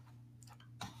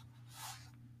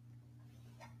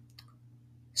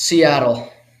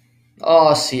 Seattle.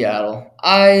 Oh, Seattle.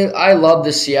 I love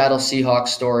the Seattle Seahawks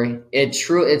story. It's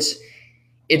true.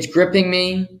 It's gripping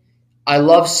me. I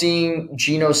love seeing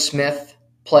Geno Smith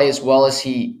play as well as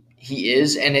he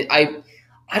is. And I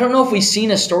don't know if we've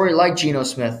seen a story like Geno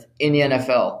Smith in the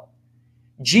NFL.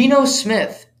 Geno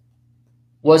Smith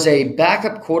was a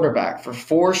backup quarterback for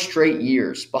 4 straight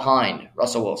years behind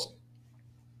Russell Wilson.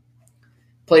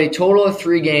 Played a total of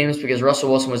 3 games because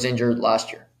Russell Wilson was injured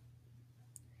last year.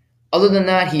 Other than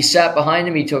that, he sat behind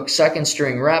him. He took second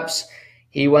string reps.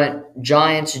 He went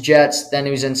Giants, Jets, then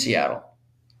he was in Seattle.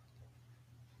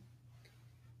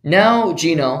 Now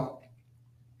Geno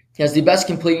has the best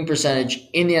completing percentage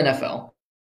in the NFL.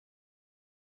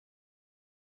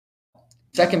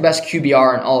 Second best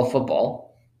QBR in all of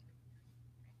football.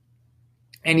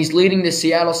 And he's leading the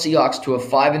Seattle Seahawks to a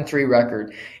 5-3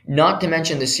 record. Not to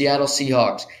mention the Seattle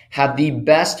Seahawks have the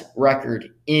best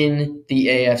record in the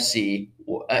NFC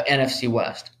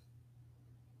West.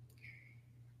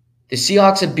 The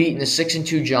Seahawks have beaten the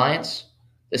 6-2 Giants.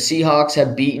 The Seahawks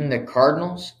have beaten the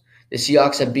Cardinals. The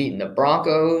Seahawks have beaten the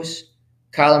Broncos.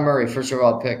 Kyler Murray, first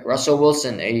overall pick. Russell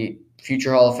Wilson, a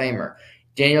future Hall of Famer.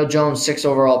 Daniel Jones, 6th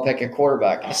overall pick at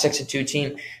quarterback. A 6-2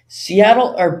 team.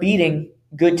 Seattle are beating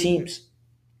good teams.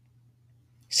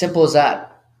 Simple as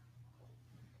that.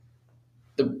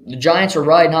 The Giants are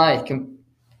riding high.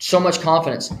 So much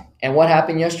confidence. And what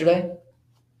happened yesterday?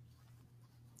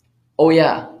 Oh,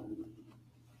 yeah.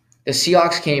 The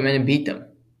Seahawks came in and beat them.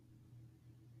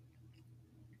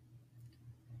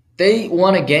 They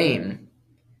won a game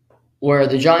where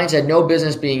the Giants had no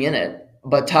business being in it,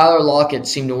 but Tyler Lockett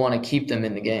seemed to want to keep them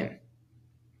in the game.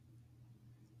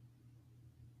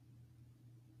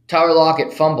 Tyler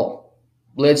Lockett fumble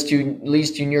leads to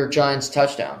New York Giants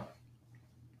touchdown,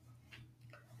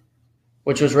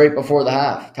 which was right before the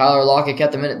half. Tyler Lockett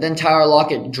kept them in it. Then Tyler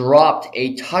Lockett dropped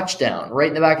a touchdown right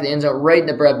in the back of the end zone, right in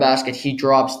the breadbasket. He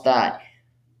drops that.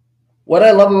 What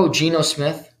I love about Geno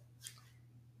Smith,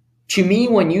 to me,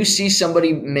 when you see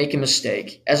somebody make a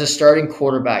mistake as a starting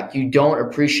quarterback, you don't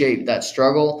appreciate that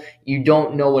struggle. You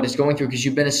don't know what it's going through because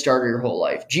you've been a starter your whole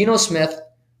life. Geno Smith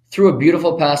threw a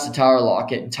beautiful pass to Tyler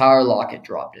Lockett, and Tyler Lockett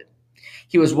dropped it.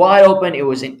 He was wide open. It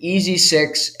was an easy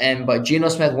 6, but Geno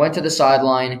Smith went to the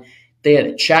sideline. They had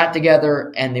a chat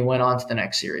together, and they went on to the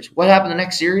next series. What happened the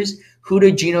next series? Who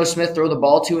did Geno Smith throw the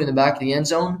ball to in the back of the end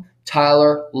zone?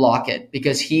 Tyler Lockett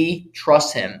because he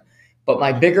trusts him. But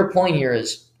my bigger point here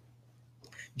is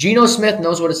Geno Smith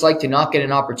knows what it's like to not get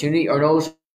an opportunity, or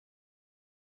knows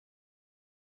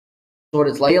what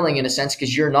it's like in a sense,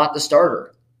 because you're not the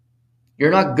starter.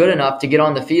 You're not good enough to get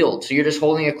on the field, so you're just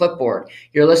holding a clipboard.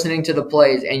 You're listening to the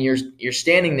plays, and you're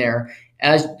standing there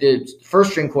as the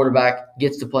first-string quarterback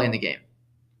gets to play in the game.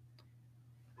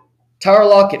 Tyler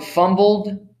Lockett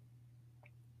fumbled.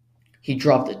 He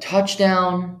dropped a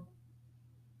touchdown.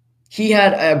 He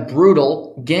had a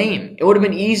brutal game. It would have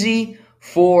been easy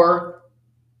for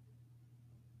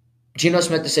Geno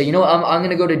Smith to say, you know, I'm going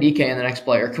to go to DK in the next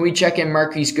play, or can we check in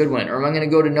Marquise Goodwin, or am I going to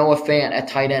go to Noah Fant at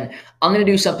tight end? I'm going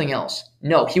to do something else.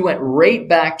 No, he went right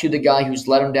back to the guy who's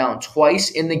let him down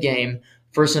twice in the game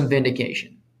for some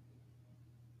vindication.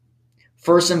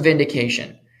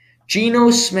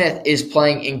 Geno Smith is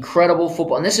playing incredible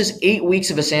football, and this is 8 weeks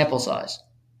of a sample size.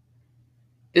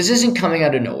 This isn't coming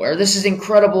out of nowhere. This is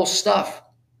incredible stuff.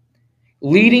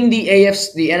 Leading the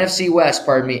NFC West,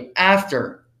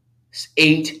 after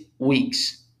 8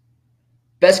 weeks.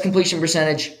 Best completion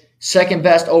percentage, second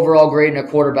best overall grade in a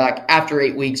quarterback after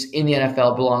 8 weeks in the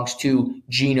NFL belongs to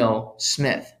Geno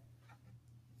Smith.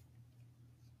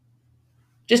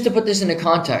 Just to put this into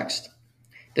context,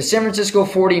 the San Francisco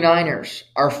 49ers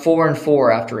are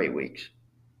 4-4 after 8 weeks.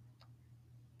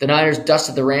 The Niners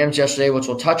dusted the Rams yesterday, which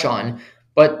we'll touch on,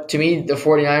 but to me, the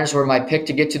 49ers were my pick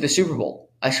to get to the Super Bowl.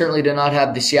 I certainly did not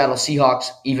have the Seattle Seahawks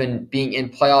even being in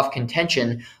playoff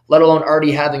contention, let alone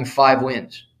already having 5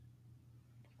 wins.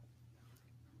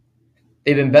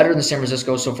 They've been better than San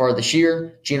Francisco so far this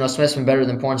year. Geno Smith's been better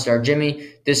than pornstar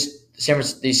Jimmy.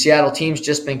 The Seattle team's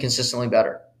just been consistently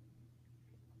better.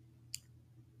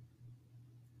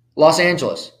 Los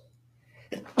Angeles.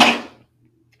 Los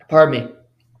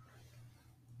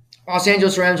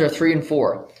Angeles Rams are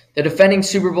 3-4. The defending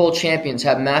Super Bowl champions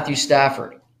have Matthew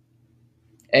Stafford,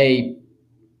 a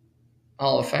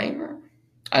Hall of Famer?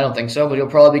 I don't think so, but he'll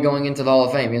probably be going into the Hall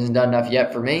of Fame. He hasn't done enough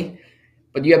yet for me.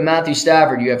 But you have Matthew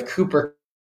Stafford, you have Cooper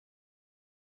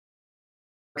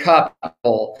Kupp,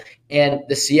 and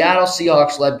the Seattle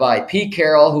Seahawks led by Pete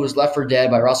Carroll, who was left for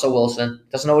dead by Russell Wilson,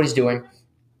 doesn't know what he's doing.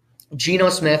 Geno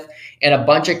Smith and a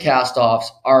bunch of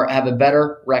cast-offs have a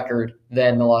better record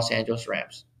than the Los Angeles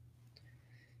Rams.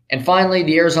 And finally,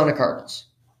 the Arizona Cardinals,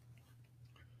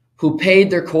 who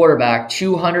paid their quarterback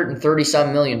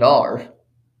 $237 million,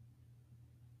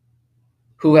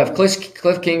 who have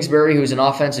Cliff Kingsbury, who's an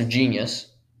offensive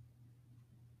genius,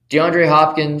 DeAndre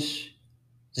Hopkins,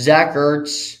 Zach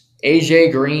Ertz,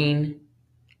 AJ Green,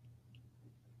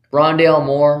 Rondale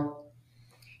Moore,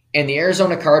 and the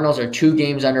Arizona Cardinals are 2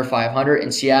 games under 500,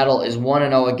 and Seattle is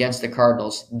 1-0 against the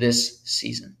Cardinals this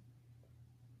season.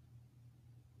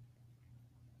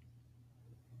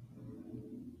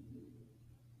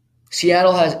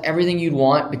 Seattle has everything you'd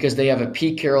want because they have a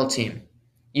Pete Carroll team.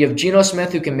 You have Geno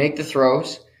Smith who can make the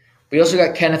throws. We also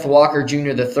got Kenneth Walker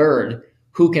Jr. III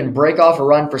who can break off a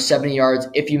run for 70 yards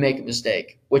if you make a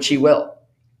mistake, which he will.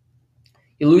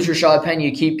 You lose Rashad Penny,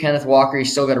 you keep Kenneth Walker.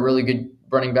 He's still got a really good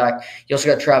running back. You also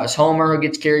got Travis Homer who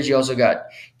gets carries. You also got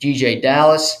DJ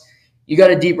Dallas. You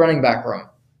got a deep running back room.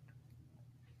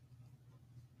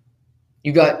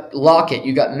 You got Lockett,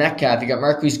 you got Metcalf, you got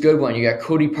Marquise Goodwin, you got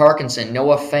Cody Parkinson,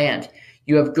 Noah Fant.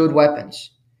 You have good weapons.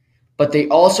 But they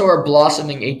also are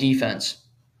blossoming a defense.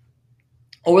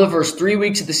 Over the first 3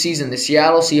 weeks of the season, the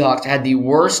Seattle Seahawks had the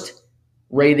worst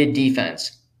rated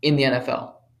defense in the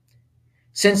NFL.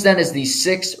 Since then, it's the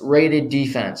 6th rated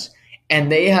defense.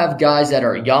 And they have guys that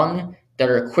are young, that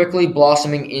are quickly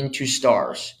blossoming into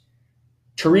stars.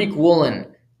 Tariq Woolen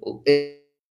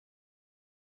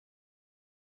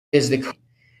is the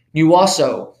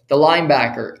Nuwaso, the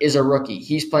linebacker, is a rookie.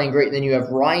 He's playing great. And then you have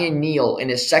Ryan Neal in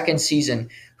his 2nd season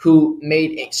who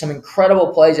made some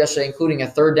incredible plays yesterday, including a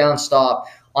 3rd down stop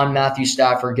on Matthew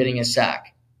Stafford getting a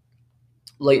sack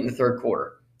late in the 3rd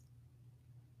quarter.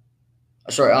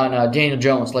 On Daniel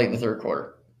Jones late in the 3rd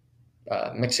quarter.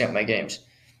 Mixing up my games.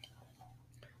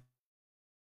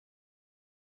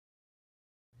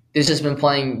 This has been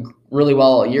playing really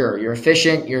well all year. You're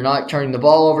efficient. You're not turning the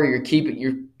ball over.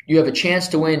 You have a chance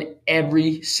to win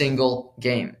every single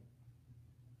game.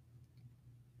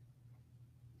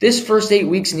 This first 8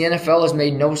 weeks in the NFL has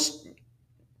made no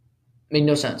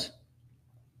sense.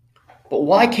 But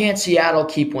why can't Seattle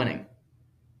keep winning?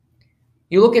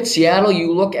 You look at Seattle,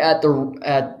 you look at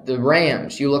the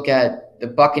Rams, you look at the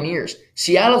Buccaneers.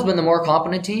 Seattle's been the more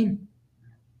competent team.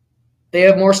 They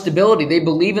have more stability. They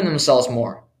believe in themselves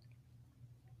more.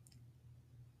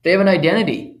 They have an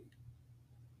identity.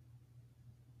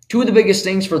 Two of the biggest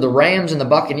things for the Rams and the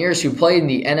Buccaneers, who played in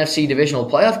the NFC divisional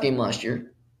playoff game last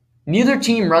year, Neither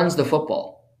team runs the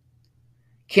football.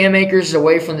 Cam Akers is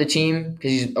away from the team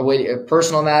because he's away a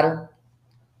personal matter.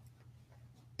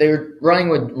 They were running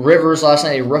with Rivers last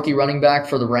night, a rookie running back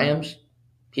for the Rams.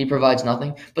 He provides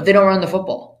nothing, but they don't run the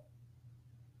football.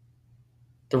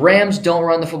 The Rams don't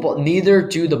run the football. Neither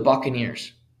do the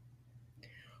Buccaneers.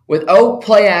 Without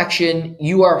play action,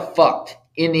 you are fucked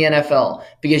in the NFL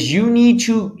because you need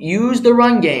to use the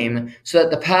run game so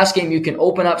that the pass game you can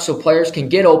open up so players can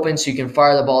get open so you can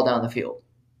fire the ball down the field.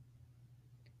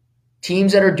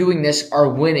 Teams that are doing this are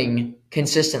winning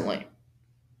consistently.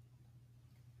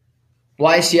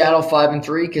 Why is Seattle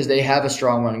 5-3? Because they have a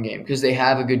strong running game, because they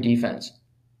have a good defense.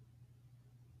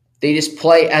 They just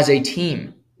play as a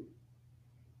team.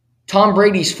 Tom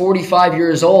Brady's 45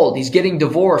 years old. He's getting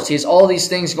divorced. He has all these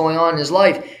things going on in his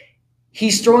life.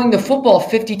 He's throwing the football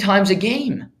 50 times a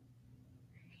game.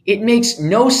 It makes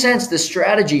no sense, the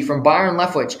strategy from Byron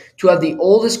Leftwich to have the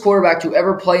oldest quarterback to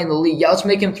ever play in the league. Yeah, let's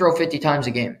make him throw 50 times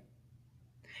a game.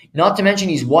 Not to mention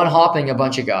he's one-hopping a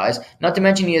bunch of guys. Not to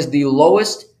mention he has the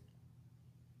lowest,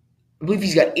 I believe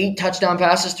he's got 8 touchdown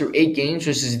passes through 8 games,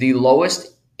 which is the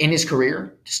lowest in his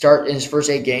career to start in his first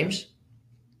 8 games.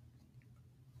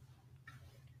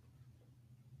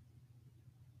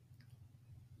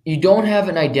 You don't have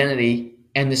an identity,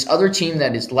 and this other team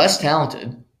that is less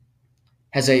talented,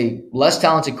 has a less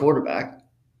talented quarterback,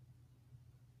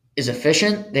 is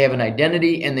efficient, they have an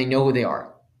identity, and they know who they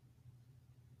are.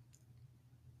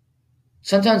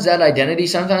 Sometimes that identity,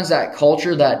 sometimes that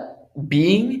culture, that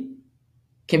being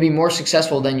can be more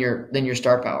successful than your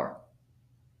star power.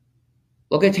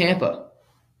 Look at Tampa.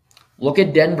 Look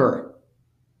at Denver.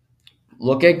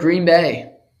 Look at Green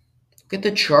Bay. Look at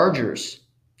the Chargers.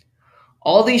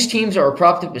 All these teams that are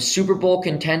propped up as Super Bowl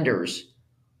contenders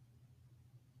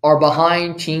are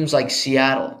behind teams like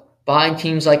Seattle, behind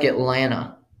teams like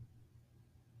Atlanta,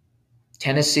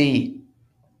 Tennessee,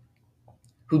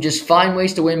 who just find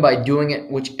ways to win by doing it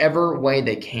whichever way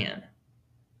they can.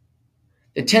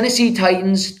 The Tennessee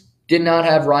Titans did not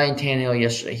have Ryan Tannehill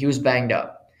yesterday. He was banged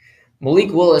up.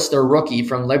 Malik Willis, their rookie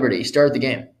from Liberty, started the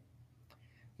game.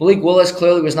 Malik Willis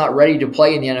clearly was not ready to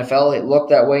play in the NFL. It looked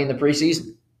that way in the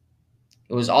preseason.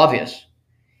 It was obvious.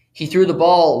 He threw the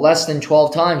ball less than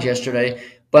 12 times yesterday,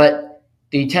 but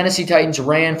the Tennessee Titans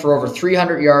ran for over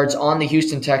 300 yards on the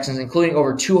Houston Texans, including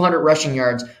over 200 rushing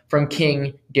yards from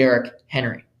King Derrick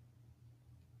Henry.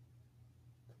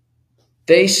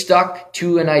 They stuck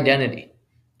to an identity.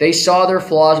 They saw their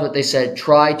flaws, but they said,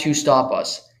 try to stop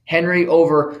us. Henry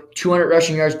over 200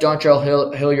 rushing yards.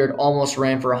 Dontrell Hilliard almost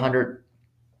ran for 100.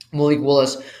 Malik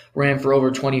Willis ran for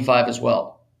over 25 as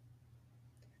well.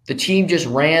 The team just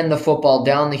ran the football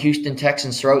down the Houston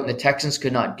Texans' throat, and the Texans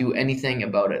could not do anything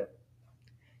about it.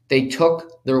 They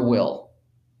took their will.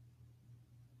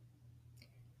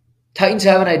 Titans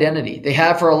have an identity. They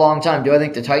have for a long time. Do I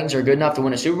think the Titans are good enough to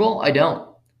win a Super Bowl? I don't.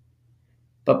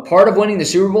 But part of winning the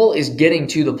Super Bowl is getting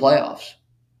to the playoffs.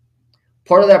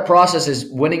 Part of that process is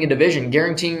winning a division,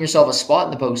 guaranteeing yourself a spot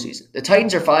in the postseason. The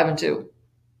Titans are 5-2.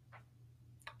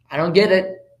 I don't get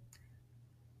it.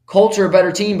 Colts are a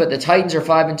better team, but the Titans are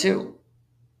 5-2.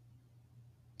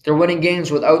 They're winning games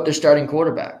without their starting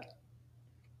quarterback.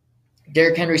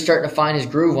 Derrick Henry's starting to find his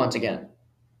groove once again.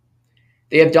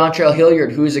 They have Dontrell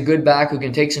Hilliard, who is a good back who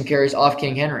can take some carries off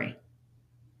King Henry.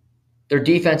 Their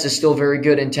defense is still very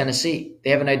good in Tennessee. They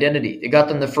have an identity. They got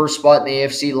them the first spot in the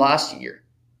AFC last year.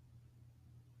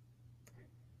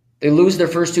 They lose their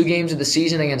first 2 games of the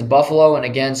season against Buffalo and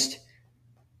against,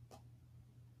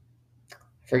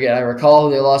 I recall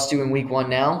who they lost to in week 1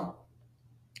 now.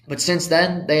 But since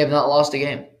then, they have not lost a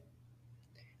game.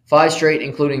 5 straight,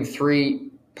 including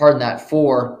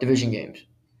 4 division games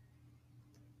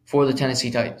for the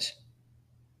Tennessee Titans.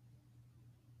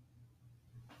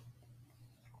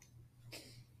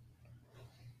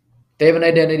 They have an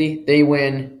identity. They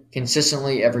win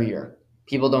consistently every year.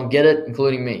 People don't get it,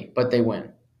 including me, but they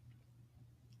win.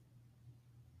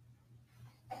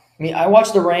 I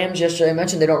watched the Rams yesterday. I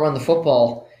mentioned they don't run the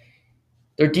football.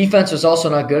 Their defense was also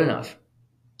not good enough.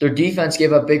 Their defense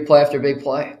gave up big play after big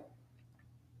play.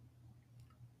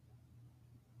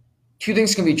 2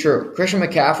 things can be true. Christian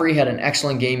McCaffrey had an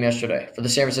excellent game yesterday for the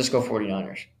San Francisco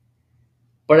 49ers.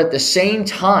 But at the same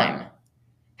time,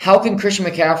 how can Christian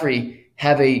McCaffrey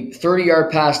have a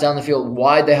 30-yard pass down the field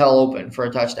wide the hell open for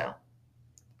a touchdown?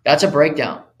 That's a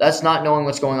breakdown. That's not knowing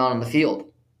what's going on the field.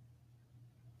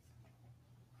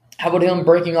 How about him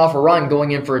breaking off a run,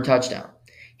 going in for a touchdown?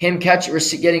 Him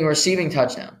getting a receiving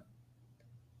touchdown.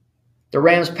 The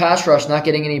Rams pass rush not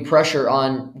getting any pressure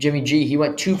on Jimmy G. He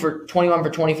went 21 for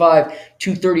 25,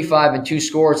 235, and 2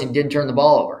 scores and didn't turn the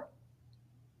ball over.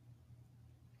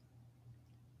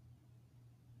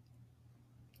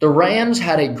 The Rams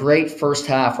had a great first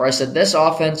half where I said, this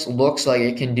offense looks like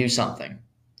it can do something.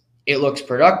 It looks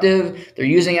productive. They're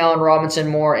using Allen Robinson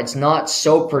more. It's not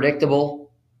so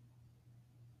predictable.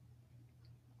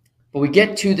 But we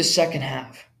get to the second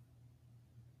half.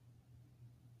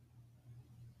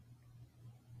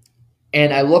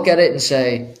 And I look at it and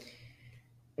say,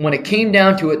 when it came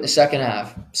down to it in the second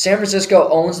half, San Francisco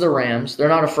owns the Rams. They're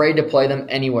not afraid to play them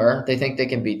anywhere. They think they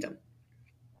can beat them.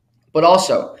 But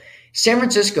also, San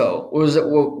Francisco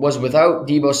was without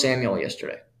Deebo Samuel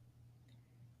yesterday.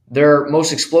 Their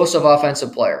most explosive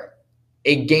offensive player,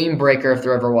 a game breaker if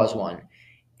there ever was one.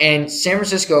 And San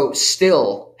Francisco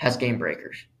still has game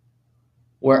breakers,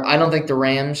 where I don't think the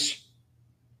Rams,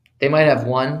 they might have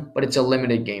one, but it's a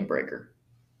limited game breaker.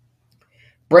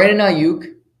 Brandon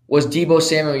Ayuk was Deebo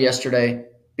Samuel yesterday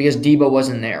because Deebo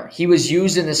wasn't there. He was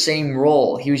used in the same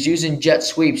role. He was used in jet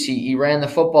sweeps. He ran the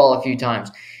football a few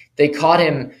times. They caught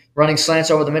him running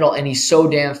slants over the middle, and he's so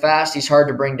damn fast, he's hard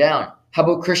to bring down. How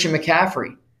about Christian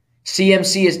McCaffrey?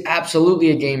 CMC is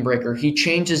absolutely a game breaker. He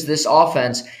changes this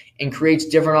offense and creates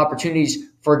different opportunities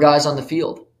for guys on the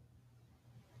field.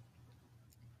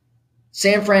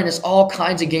 San Fran has all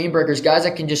kinds of game breakers, guys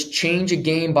that can just change a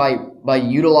game by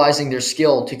utilizing their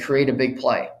skill to create a big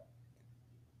play.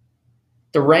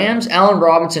 The Rams, Allen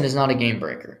Robinson is not a game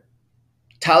breaker.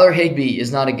 Tyler Higbee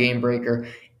is not a game breaker.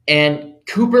 And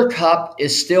Cooper Kupp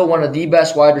is still one of the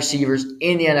best wide receivers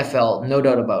in the NFL, no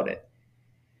doubt about it.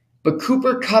 But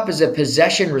Cooper Kupp is a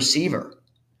possession receiver.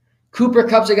 Cooper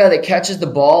Kupp's a guy that catches the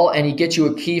ball and he gets you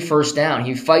a key first down.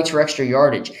 He fights for extra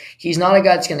yardage. He's not a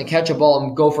guy that's going to catch a ball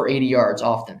and go for 80 yards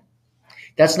often.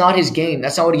 That's not his game.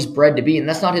 That's not what he's bred to be, and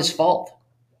that's not his fault.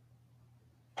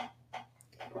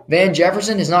 Van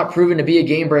Jefferson has not proven to be a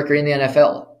game breaker in the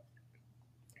NFL.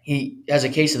 He has a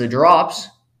case of the drops.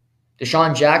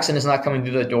 Deshaun Jackson is not coming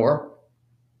through the door.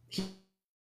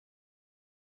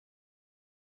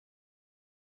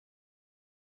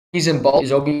 He's in bulk.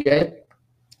 Is OBJ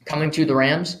coming to the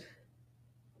Rams?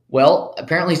 Well,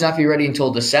 apparently he's not going to be ready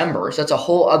until December. So that's a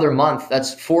whole other month.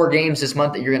 That's 4 games this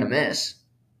month that you're going to miss.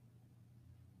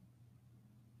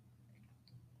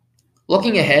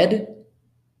 Looking ahead,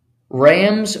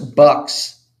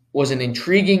 Rams-Bucks was an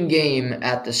intriguing game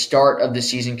at the start of the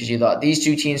season because you thought these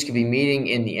two teams could be meeting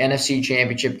in the NFC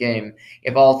Championship game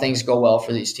if all things go well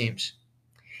for these teams.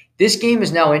 This game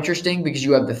is now interesting because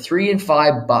you have the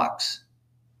 3-5 Bucks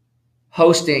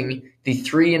hosting the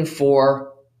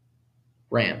 3-4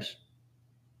 Rams.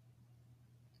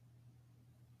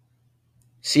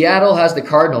 Seattle has the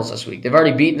Cardinals this week. They've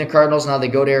already beaten the Cardinals. Now they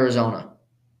go to Arizona.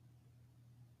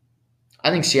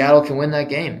 I think Seattle can win that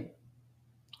game.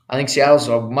 I think Seattle's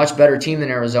a much better team than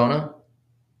Arizona.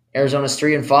 Arizona's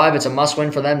 3-5. It's a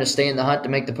must-win for them to stay in the hunt to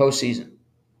make the postseason.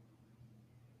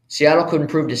 Seattle could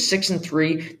improve to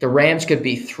 6-3. The Rams could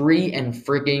be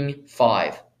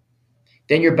 3-5.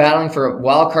 Then you're battling for a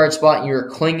wild card spot and you're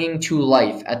clinging to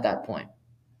life at that point.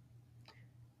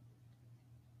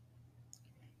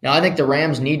 Now, I think the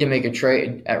Rams need to make a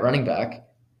trade at running back.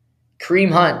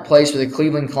 Kareem Hunt plays for the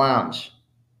Cleveland Clowns.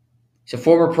 He's a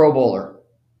former Pro Bowler.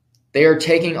 They are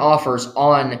taking offers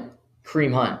on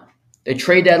Kareem Hunt. The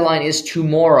trade deadline is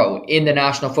tomorrow in the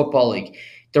National Football League.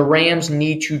 The Rams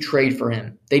need to trade for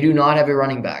him. They do not have a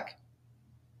running back.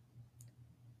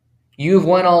 You've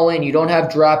went all in. You don't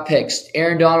have draft picks.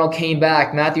 Aaron Donald came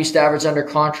back. Matthew Stafford's under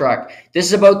contract. This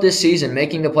is about this season,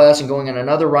 making the playoffs and going on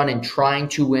another run and trying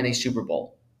to win a Super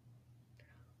Bowl.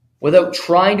 Without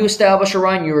trying to establish a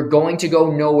run, you are going to go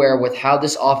nowhere with how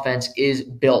this offense is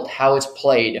built, how it's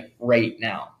played right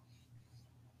now.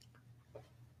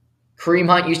 Kareem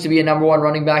Hunt used to be a number 1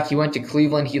 running back. He went to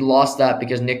Cleveland. He lost that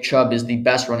because Nick Chubb is the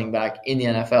best running back in the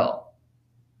NFL.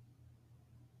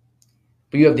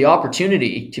 But you have the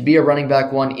opportunity to be a running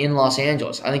back 1 in Los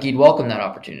Angeles. I think he'd welcome that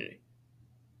opportunity.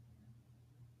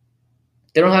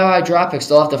 They don't have high draft picks.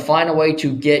 They'll have to find a way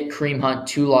to get Kareem Hunt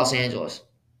to Los Angeles.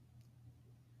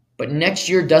 But next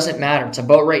year doesn't matter. It's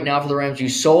about right now for the Rams. You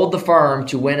sold the farm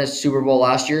to win a Super Bowl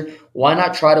last year. Why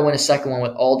not try to win a second one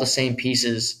with all the same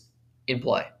pieces in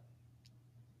play?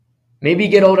 Maybe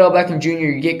you get Odell Beckham Jr.,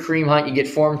 you get Kareem Hunt, you get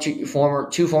two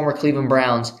former Cleveland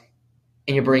Browns,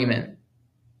 and you bring him in.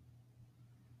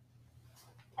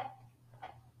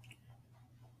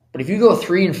 But if you go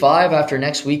 3-5 after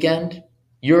next weekend,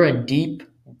 you're in deep,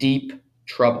 deep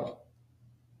trouble.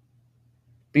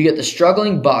 But you get the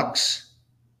struggling Bucks,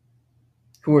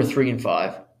 who are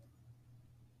 3-5.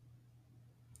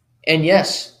 And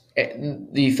yes,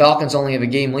 the Falcons only have a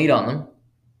game lead on them,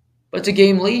 but it's a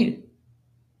game lead.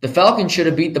 The Falcons should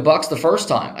have beat the Bucks the first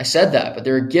time. I said that, but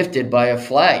they were gifted by a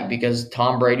flag because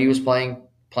Tom Brady was playing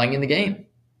in the game.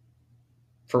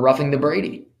 for roughing the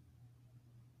Brady.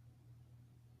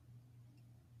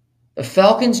 The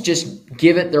Falcons just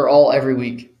give it their all every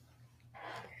week.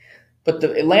 But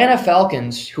the Atlanta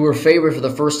Falcons, who were favored for the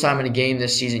first time in a game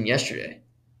this season yesterday,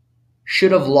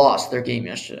 should have lost their game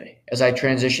yesterday as I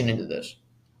transition into this.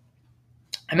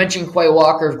 I mentioned Quay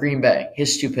Walker of Green Bay,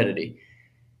 his stupidity.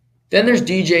 Then there's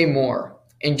DJ Moore,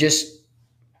 and just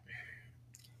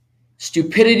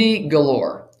stupidity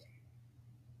galore.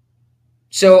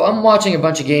 So I'm watching a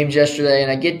bunch of games yesterday,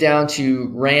 and I get down to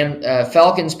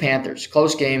Falcons-Panthers,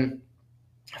 close game.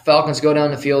 Falcons go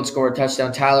down the field, score a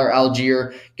touchdown. Tyler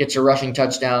Algier gets a rushing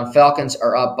touchdown. Falcons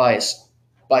are up by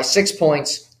 6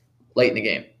 points late in the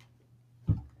game.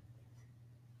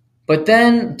 But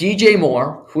then DJ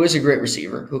Moore, who is a great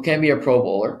receiver, who can be a Pro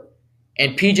Bowler,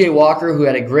 and PJ Walker, who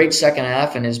had a great second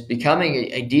half and is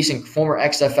becoming a decent former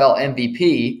XFL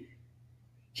MVP,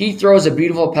 he throws a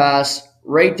beautiful pass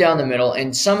right down the middle,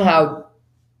 and somehow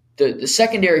the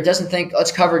secondary doesn't think,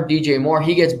 let's cover DJ Moore.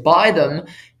 He gets by them.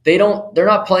 They're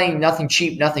not playing nothing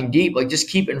cheap, nothing deep, like just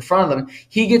keep it in front of them.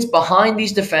 He gets behind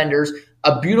these defenders,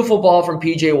 a beautiful ball from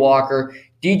PJ Walker.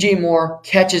 DJ Moore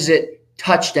catches it,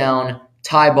 touchdown,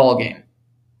 tie ball game.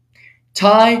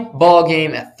 Tie ball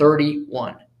game at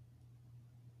 31.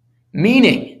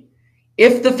 Meaning,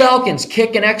 if the Falcons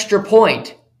kick an extra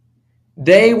point,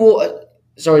 they will,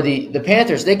 the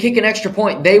Panthers, they kick an extra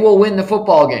point, they will win the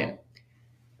football game.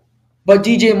 But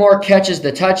DJ Moore catches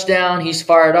the touchdown. He's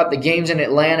fired up. The game's in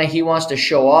Atlanta. He wants to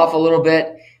show off a little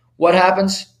bit. What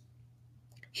happens?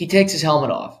 He takes his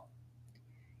helmet off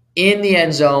in the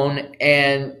end zone.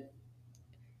 And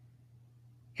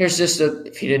here's just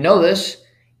if you didn't know this,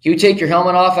 you take your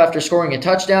helmet off after scoring a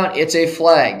touchdown, it's a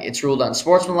flag. It's ruled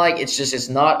unsportsmanlike. It's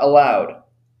not allowed.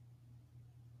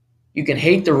 You can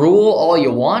hate the rule all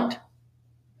you want.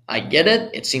 I get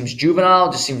it. It seems juvenile.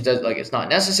 It just seems like it's not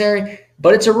necessary.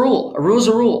 But it's a rule. A rule's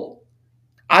a rule.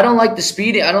 I don't like the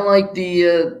speed. I don't like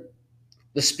the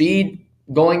speed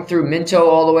going through Minto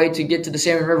all the way to get to the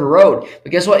Salmon River Road.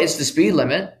 But guess what? It's the speed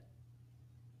limit.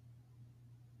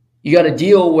 You got to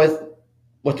deal with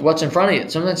what's in front of you.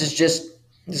 Sometimes it's just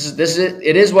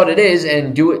it is what it is,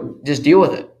 and just deal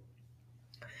with it.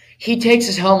 He takes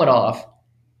his helmet off.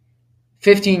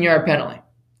 15-yard penalty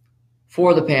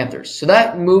for the Panthers. So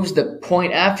that moves the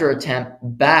point after attempt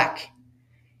back.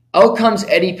 Out comes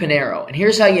Eddie Pinheiro. And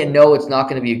here's how you know it's not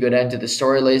going to be a good end to the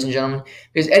story, ladies and gentlemen.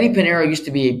 Because Eddie Pinheiro used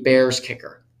to be a Bears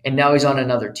kicker. And now he's on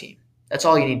another team. That's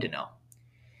all you need to know.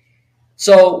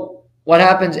 So what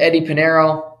happens? Eddie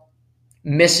Pinheiro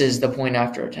misses the point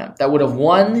after attempt. That would have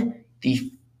won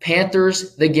the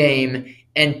Panthers the game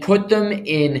and put them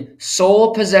in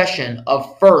sole possession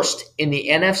of first in the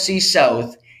NFC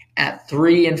South at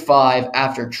 3-5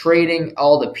 after trading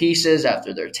all the pieces,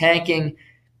 after their tanking.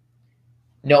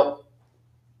 Nope.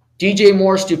 DJ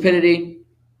Moore's stupidity,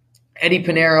 Eddie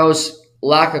Pinheiro's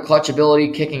lack of clutch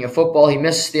ability kicking a football. He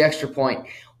misses the extra point.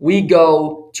 We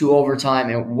go to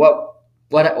overtime, and what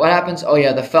happens? Oh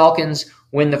yeah, the Falcons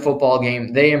win the football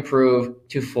game. They improve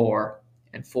to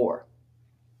 4-4.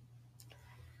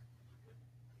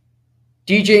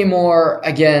 DJ Moore,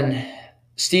 again,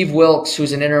 Steve Wilks,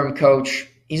 who's an interim coach,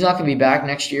 he's not going to be back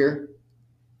next year.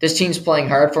 This team's playing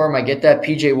hard for him. I get that.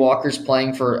 PJ Walker's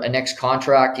playing for a next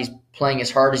contract. He's playing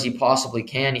as hard as he possibly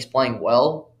can. He's playing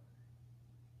well.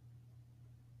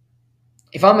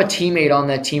 If I'm a teammate on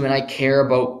that team and I care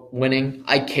about winning,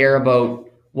 I care about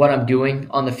what I'm doing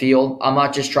on the field. I'm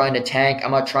not just trying to tank.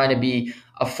 I'm not trying to be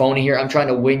a phony here. I'm trying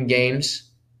to win games.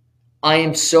 I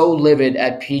am so livid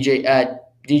at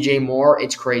DJ Moore.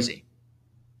 It's crazy.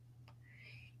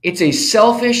 It's a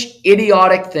selfish,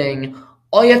 idiotic thing.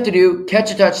 All you have to do, catch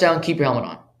a touchdown, keep your helmet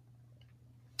on.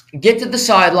 Get to the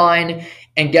sideline,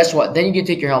 and guess what? Then you can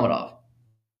take your helmet off.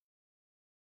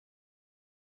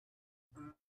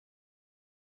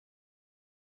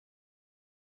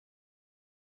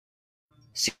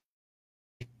 See,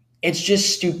 it's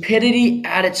just stupidity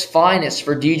at its finest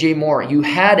for DJ Moore. You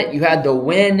had it. You had the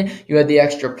win. You had the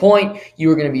extra point. You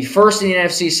were going to be first in the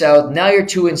NFC South. Now you're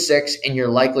 2-6, and you're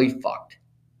likely fucked.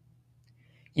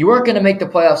 You weren't going to make the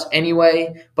playoffs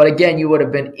anyway, but again, you would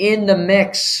have been in the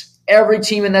mix. Every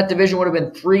team in that division would have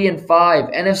been 3-5.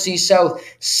 NFC South,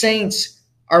 Saints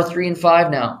are 3-5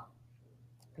 now.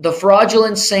 The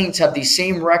fraudulent Saints have the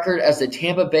same record as the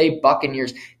Tampa Bay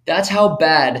Buccaneers. That's how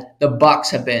bad the Bucs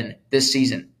have been this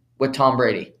season with Tom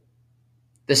Brady.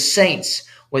 The Saints,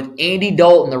 with Andy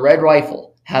Dalton, the Red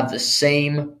Rifle, have the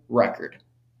same record.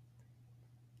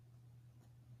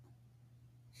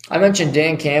 I mentioned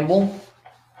Dan Campbell,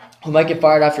 who might get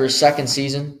fired after his second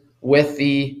season with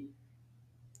the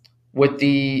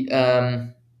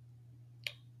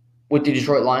with the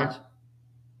Detroit Lions?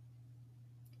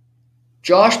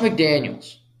 Josh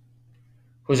McDaniels,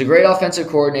 who's a great offensive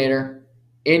coordinator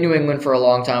in New England for a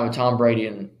long time with Tom Brady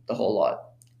and the whole lot.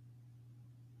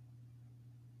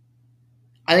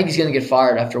 I think he's going to get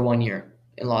fired after 1 year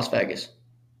in Las Vegas.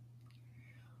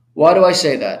 Why do I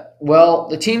say that? Well,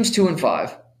 the team's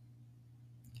 2-5.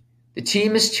 The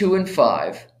team is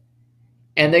 2-5,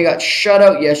 and they got shut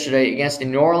out yesterday against the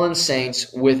New Orleans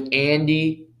Saints with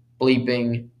Andy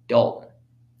bleeping Dalton.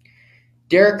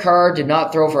 Derek Carr did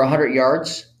not throw for 100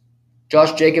 yards.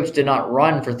 Josh Jacobs did not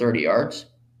run for 30 yards.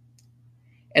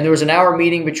 And there was an hour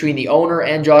meeting between the owner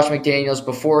and Josh McDaniels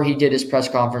before he did his press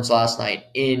conference last night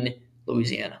in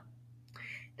Louisiana.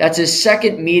 That's his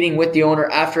second meeting with the owner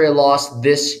after a loss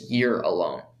this year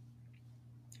alone.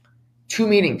 2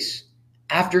 meetings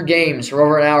after games for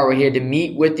over an hour where he had to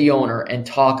meet with the owner and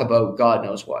talk about God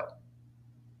knows what.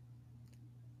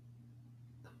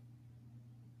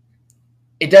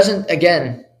 It doesn't,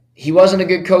 again, he wasn't a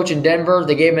good coach in Denver.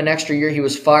 They gave him an extra year. He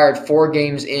was fired 4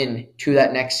 games into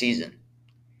that next season.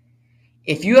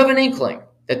 If you have an inkling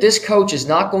that this coach is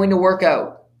not going to work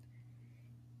out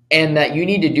and that you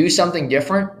need to do something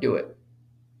different, do it.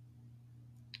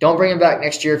 Don't bring him back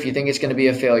next year if you think it's going to be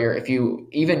a failure. If you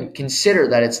even consider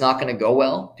that it's not going to go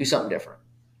well, do something different.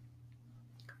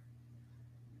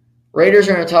 Raiders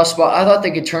are in a tough spot. I thought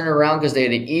they could turn it around because they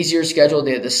had an easier schedule.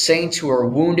 They had the Saints, who are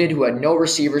wounded, who had no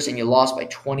receivers, and you lost by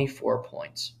 24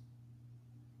 points.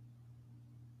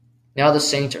 Now the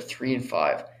Saints are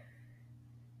 3-5.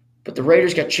 But the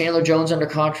Raiders got Chandler Jones under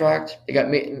contract. They got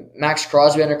Max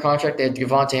Crosby under contract. They have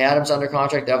Devontae Adams under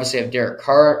contract. They obviously have Derek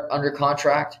Carr under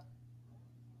contract.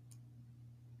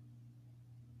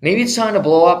 Maybe it's time to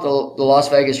blow up the Las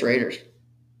Vegas Raiders.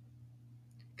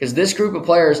 Because this group of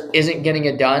players isn't getting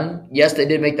it done. Yes, they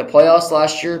did make the playoffs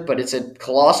last year, but it's a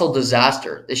colossal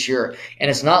disaster this year.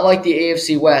 And it's not like the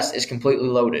AFC West is completely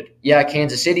loaded. Yeah,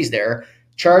 Kansas City's there.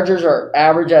 Chargers are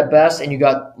average at best, and you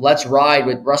got Let's Ride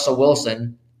with Russell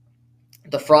Wilson,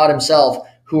 the fraud himself,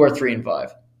 who are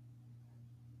 3-5.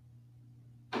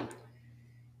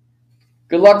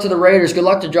 Good luck to the Raiders. Good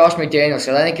luck to Josh McDaniels,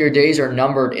 because I think your days are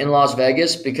numbered in Las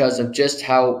Vegas because of just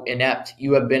how inept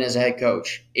you have been as a head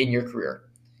coach in your career.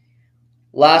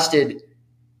 Lasted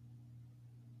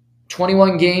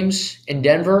 21 games in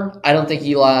Denver. I don't think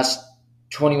he lasts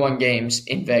 21 games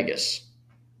in Vegas.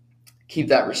 Keep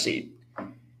that receipt.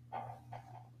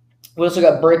 We also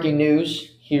got breaking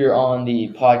news here on the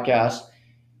podcast.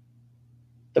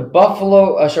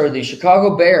 The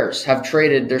Chicago Bears have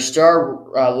traded their star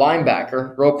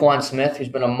linebacker, Roquan Smith, who's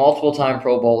been a multiple-time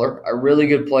Pro Bowler, a really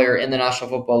good player in the National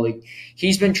Football League.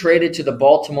 He's been traded to the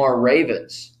Baltimore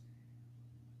Ravens.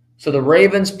 So the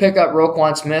Ravens pick up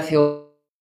Roquan Smith. He'll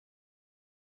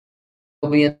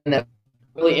be in that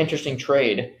really interesting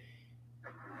trade.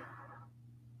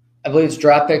 I believe it's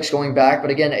draft picks going back. But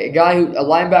again, a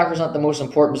linebacker is not the most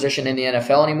important position in the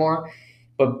NFL anymore.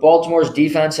 But Baltimore's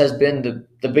defense has been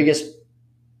the biggest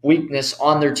weakness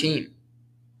on their team.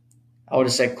 I would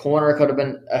have said corner could have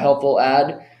been a helpful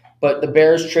add. But the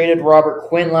Bears traded Robert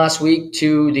Quinn last week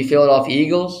to the Philadelphia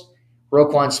Eagles.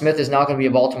 Roquan Smith is now going to be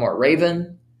a Baltimore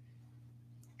Raven.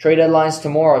 Trade deadline's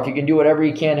tomorrow. If you can do whatever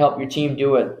you can, help your team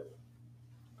do it.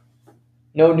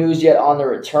 No news yet on the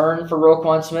return for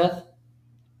Roquan Smith.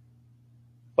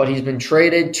 But he's been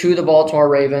traded to the Baltimore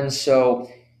Ravens, so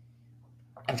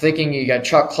I'm thinking you got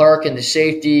Chuck Clark in the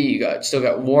safety. You still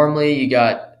got Wormley. You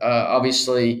got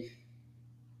obviously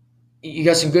you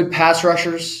got some good pass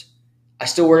rushers. I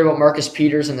still worry about Marcus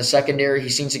Peters in the secondary. He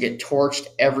seems to get torched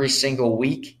every single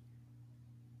week.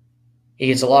 He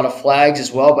gets a lot of flags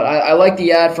as well, but I like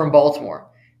the ad from Baltimore.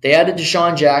 They added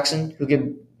Deshaun Jackson,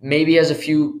 who maybe has a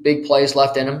few big plays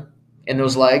left in him in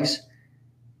those legs.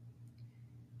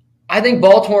 I think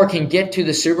Baltimore can get to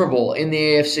the Super Bowl in the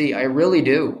AFC. I really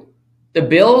do. The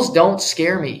Bills don't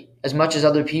scare me as much as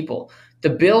other people. The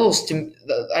Bills,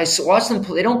 I watch them.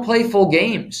 They don't play full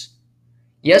games.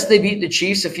 Yes, they beat the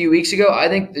Chiefs a few weeks ago. I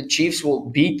think the Chiefs will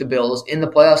beat the Bills in the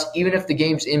playoffs, even if the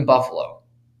game's in Buffalo.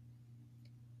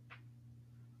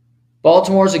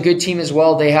 Baltimore's a good team as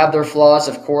well. They have their flaws,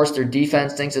 of course, their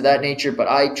defense, things of that nature, but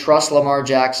I trust Lamar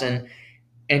Jackson.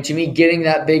 And to me, getting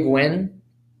that big win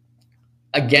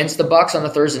against the Bucs on a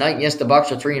Thursday night, yes, the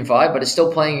Bucs are 3-5, but it's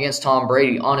still playing against Tom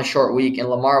Brady on a short week, and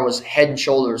Lamar was head and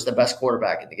shoulders the best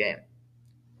quarterback in the game.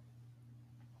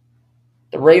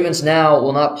 The Ravens now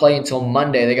will not play until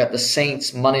Monday. They got the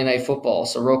Saints Monday Night Football,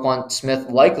 so Roquan Smith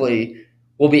likely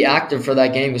will be active for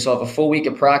that game. We still have a full week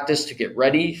of practice to get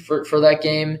ready for that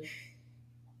game.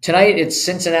 Tonight, it's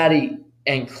Cincinnati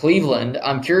and Cleveland.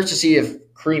 I'm curious to see if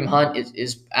Kareem Hunt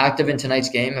is active in tonight's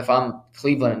game. If I'm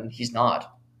Cleveland, he's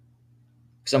not,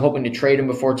 because I'm hoping to trade him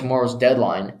before tomorrow's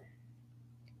deadline.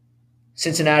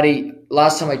 Cincinnati,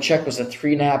 last time I checked, was a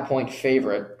 3.5-point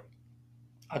favorite.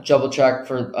 I'll double check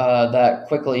for that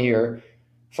quickly here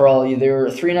for all of you. They were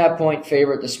a 3.5-point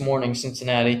favorite this morning,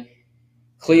 Cincinnati.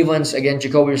 Cleveland's, again,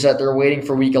 Jacoby Brissett, they're waiting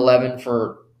for Week 11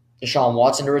 for Deshaun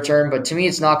Watson to return, but to me,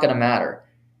 it's not going to matter.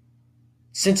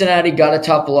 Cincinnati got a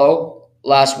tough blow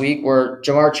last week where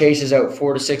Jamar Chase is out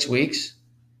 4 to 6 weeks.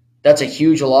 That's a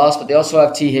huge loss, but they also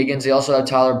have T. Higgins. They also have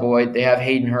Tyler Boyd. They have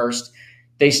Hayden Hurst.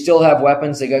 They still have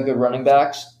weapons. They got good running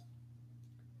backs.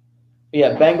 But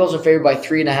yeah, Bengals are favored by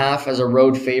 3.5 as a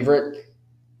road favorite.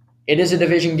 It is a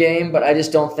division game, but I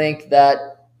just don't think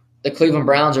that the Cleveland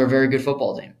Browns are a very good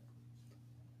football team.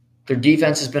 Their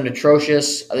defense has been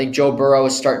atrocious. I think Joe Burrow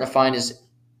is starting to find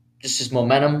his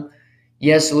momentum.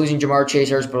 Yes, losing Jamar Chase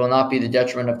Hurst, but will not be the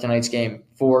detriment of tonight's game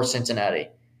for Cincinnati.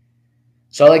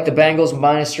 So I like the Bengals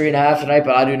minus 3.5 tonight,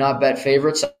 but I do not bet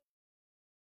favorites.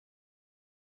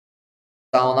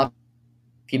 I will not.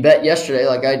 If you bet yesterday,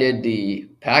 like I did the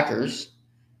Packers,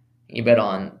 you bet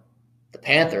on the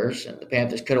Panthers, and the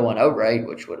Panthers could have won outright,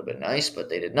 which would have been nice, but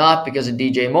they did not because of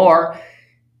DJ Moore.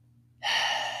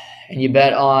 And you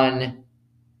bet on,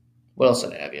 what else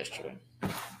did I have yesterday?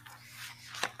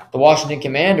 The Washington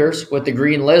Commanders with the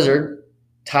Green Lizard,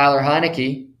 Tyler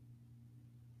Heineke.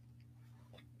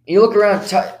 You look around,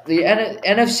 the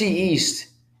NFC East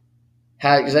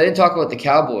had, because I didn't talk about the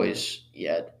Cowboys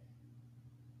yet.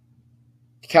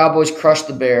 The Cowboys crushed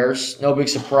the Bears. No big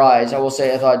surprise. I will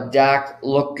say I thought Dak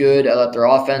looked good. I thought their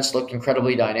offense looked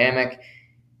incredibly dynamic.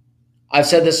 I've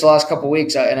said this the last couple of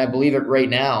weeks, and I believe it right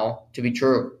now to be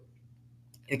true.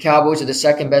 The Cowboys are the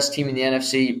second best team in the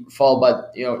NFC, followed by,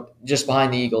 just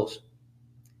behind the Eagles.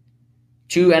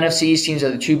 Two NFC East teams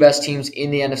are the two best teams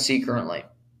in the NFC currently.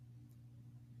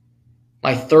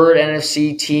 My third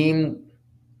NFC team,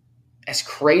 as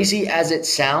crazy as it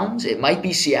sounds, it might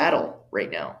be Seattle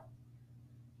right now.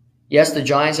 Yes, the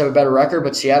Giants have a better record,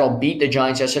 but Seattle beat the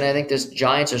Giants yesterday. I think the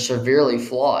Giants are severely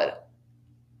flawed.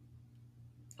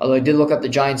 Although I did look up the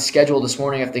Giants' schedule this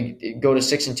morning. If they go to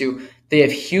 6-2, they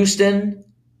have Houston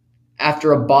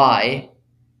after a bye,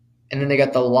 and then they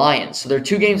got the Lions. So their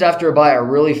 2 games after a bye are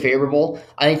really favorable.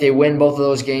 I think they win both of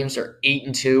those games. They're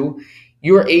 8-2.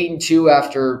 You are 8-2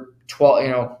 after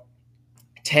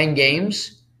 10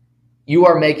 games. You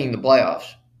are making the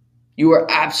playoffs. You are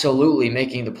absolutely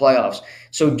making the playoffs.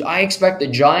 So I expect the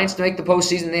Giants to make the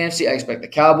postseason in the NFC. I expect the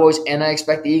Cowboys and I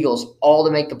expect the Eagles all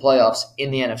to make the playoffs in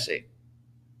the NFC.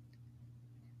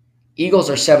 Eagles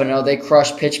are 7-0. They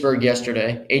crushed Pittsburgh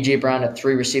yesterday. A.J. Brown had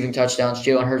 3 receiving touchdowns.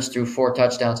 Jalen Hurts threw 4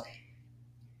 touchdowns.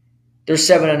 They're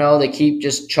 7-0. They keep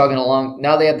just chugging along.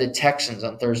 Now they have the Texans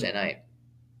on Thursday night.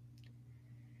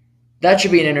 That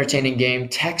should be an entertaining game.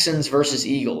 Texans versus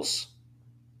Eagles.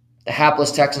 The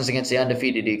hapless Texans against the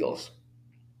undefeated Eagles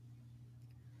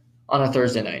on a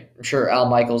Thursday night. I'm sure Al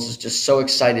Michaels is just so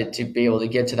excited to be able to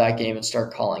get to that game and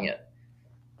start calling it.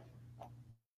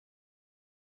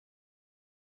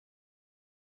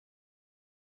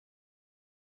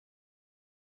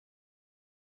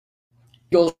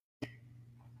 Eagles,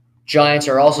 Giants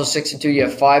are also 6-2. You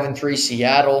have 5-3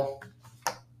 Seattle.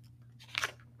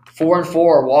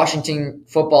 4-4 Washington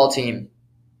football team.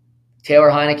 Taylor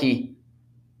Heineke,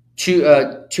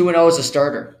 2-0 as a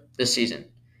starter this season.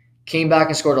 Came back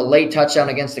and scored a late touchdown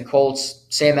against the Colts.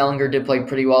 Sam Ehlinger did play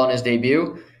pretty well in his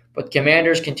debut, but the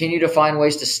Commanders continue to find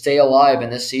ways to stay alive in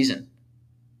this season.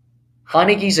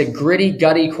 Heineke's a gritty,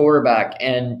 gutty quarterback,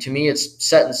 and to me it's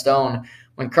set in stone.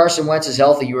 When Carson Wentz is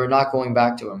healthy, you are not going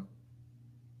back to him.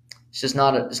 It's just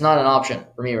not an option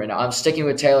for me right now. I'm sticking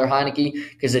with Taylor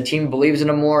Heineke because the team believes in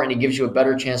him more and he gives you a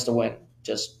better chance to win.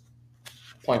 Just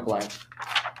point blank.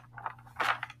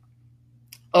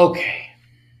 Okay.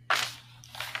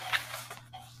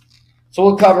 So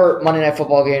we'll cover Monday Night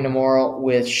Football game tomorrow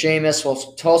with Seamus. We'll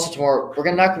also tomorrow.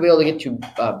 We're not going to be able to get to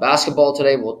basketball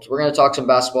today. We're going to talk some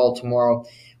basketball tomorrow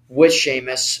with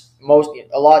Seamus.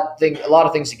 A lot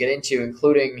of things to get into,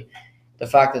 including the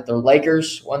fact that the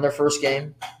Lakers won their first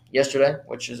game yesterday,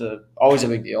 which is always a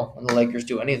big deal when the Lakers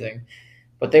do anything.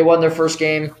 But they won their first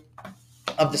game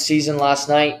of the season last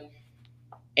night.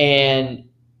 And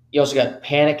you also got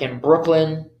panic in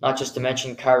Brooklyn, not just to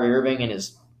mention Kyrie Irving and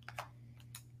his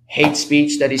hate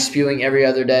speech that he's spewing every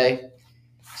other day.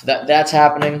 So that's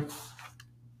happening.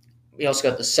 We also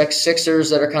got the Sixers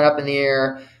that are kind of up in the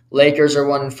air. Lakers are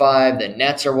 1-5. The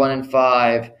Nets are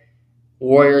 1-5.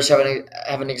 Warriors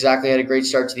haven't exactly had a great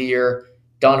start to the year.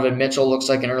 Donovan Mitchell looks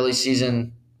like an early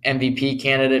season MVP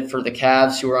candidate for the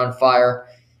Cavs, who are on fire.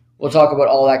 we'll talk about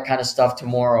all that kind of stuff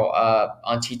tomorrow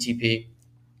on TTP.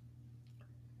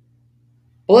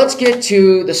 But let's get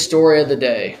to the story of the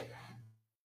day.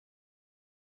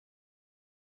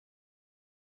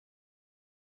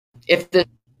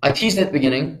 I teased at the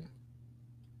beginning,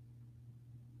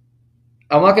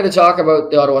 I'm not going to talk about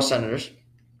the Ottawa Senators,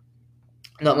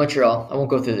 not Montreal. I won't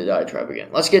go through the diatribe again.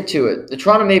 Let's get to it. The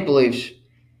Toronto Maple Leafs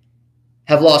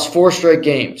have lost 4 straight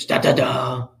games.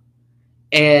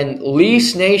 And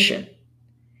Leafs Nation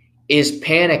is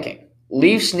panicking.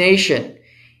 Leafs Nation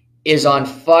is on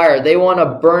fire. They want to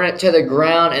burn it to the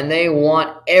ground, and they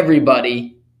want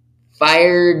everybody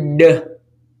fired.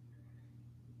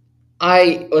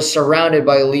 I was surrounded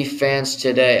by Leaf fans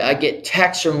today. I get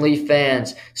texts from Leaf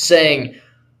fans saying,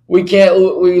 we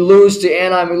lose to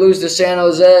Anaheim, we lose to San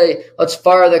Jose, let's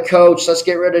fire the coach, let's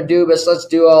get rid of Dubas, let's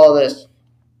do all this.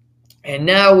 And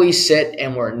now we sit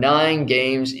and we're 9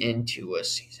 games into a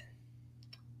season.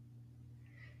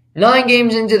 9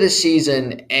 games into the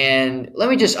season, and let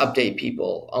me just update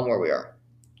people on where we are.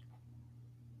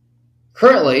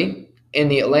 Currently, in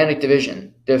the Atlantic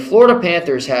Division, the Florida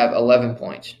Panthers have 11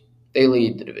 points. They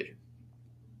lead the division.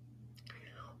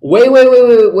 Way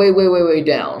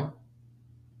down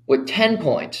with 10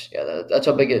 points. Yeah, that's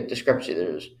how big a discrepancy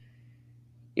there is.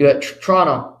 You got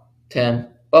Toronto, 10.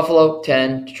 Buffalo,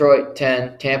 10. Detroit,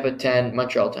 10. Tampa, 10.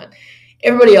 Montreal, 10.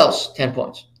 Everybody else, 10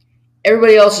 points.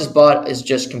 Everybody else's bot is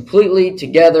just completely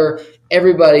together.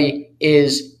 Everybody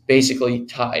is basically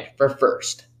tied for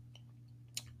first,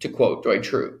 to quote Dwight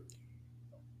Schrute.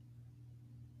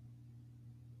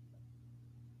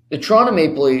 The Toronto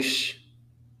Maple Leafs,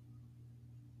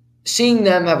 seeing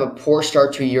them have a poor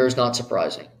start to a year is not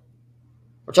surprising.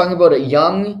 We're talking about a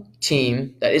young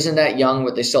team that isn't that young,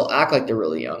 but they still act like they're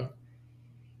really young,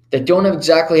 that don't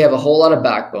exactly have a whole lot of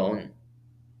backbone,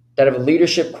 that have a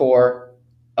leadership core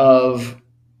of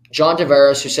John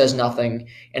Tavares, who says nothing,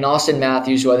 and Austin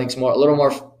Matthews, who I think is a little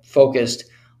more focused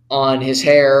on his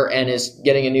hair and is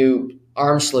getting a new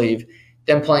arm sleeve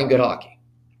than playing good hockey.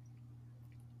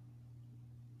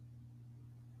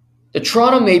 The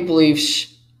Toronto Maple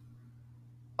Leafs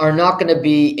are not going to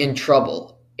be in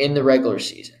trouble in the regular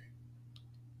season.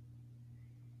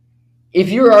 If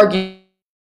your argument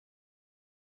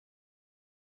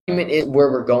is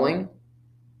where we're going,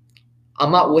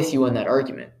 I'm not with you on that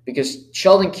argument, because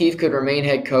Sheldon Keefe could remain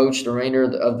head coach the remainder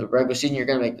of the regular season. You're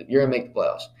going to make the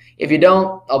playoffs. If you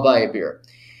don't, I'll buy a beer.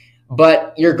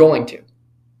 But you're going to,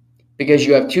 because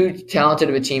you have too talented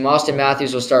of a team. Austin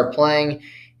Matthews will start playing,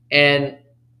 and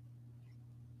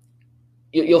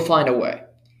you'll find a way.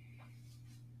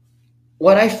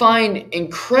 What I find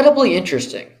incredibly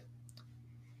interesting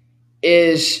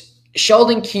is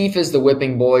Sheldon Keefe is the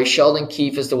whipping boy. Sheldon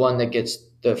Keefe is the one that gets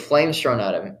the flames thrown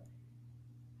at him.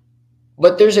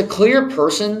 But there's a clear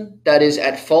person that is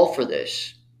at fault for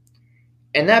this,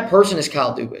 and that person is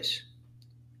Kyle Dubas.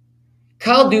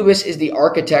 Kyle Dubas is the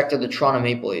architect of the Toronto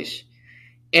Maple Leafs.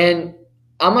 And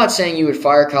I'm not saying you would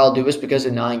fire Kyle Dubas because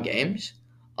of 9 games.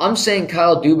 I'm saying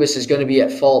Kyle Dubas is going to be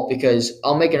at fault because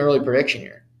I'll make an early prediction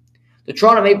here. The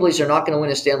Toronto Maple Leafs are not going to win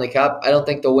a Stanley Cup. I don't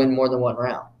think they'll win more than 1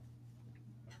 round.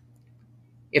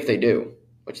 If they do,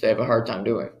 which they have a hard time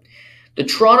doing. The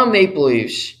Toronto Maple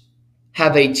Leafs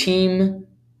have a team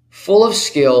full of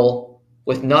skill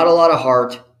with not a lot of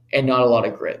heart and not a lot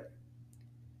of grit.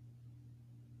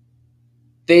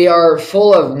 They are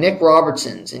full of Nick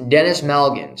Robertsons and Dennis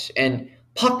Malgins and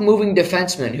puck-moving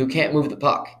defensemen who can't move the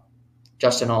puck.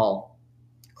 Justin Hall,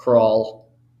 Kral,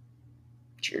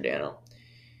 Giordano.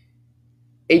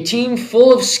 A team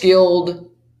full of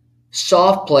skilled,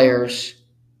 soft players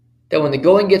that when the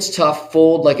going gets tough,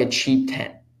 fold like a cheap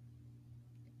tent.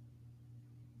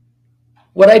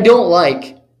 What I don't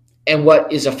like, and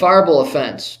what is a fireable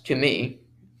offense to me,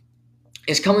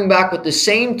 is coming back with the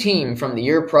same team from the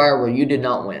year prior where you did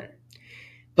not win.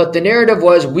 But the narrative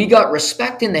was, we got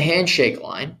respect in the handshake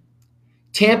line.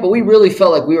 Tampa, we really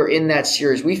felt like we were in that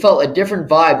series. We felt a different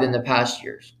vibe than the past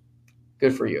years.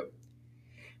 Good for you.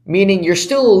 Meaning you're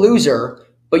still a loser,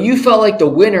 but you felt like the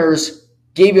winners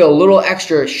gave you a little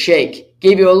extra shake,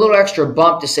 gave you a little extra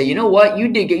bump to say, you know what,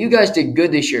 you guys did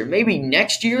good this year. Maybe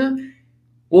next year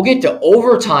we'll get to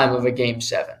overtime of a Game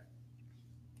 7.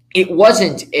 It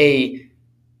wasn't a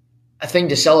thing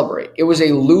to celebrate. It was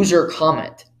a loser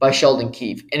comment by Sheldon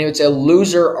Keefe, and it's a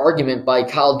loser argument by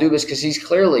Kyle Dubas because he's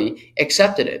clearly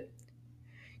accepted it.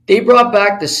 They brought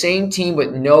back the same team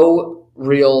with no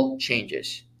real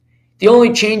changes. The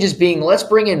only changes being, let's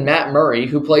bring in Matt Murray,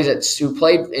 who played in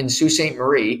Sault Ste.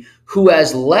 Marie, who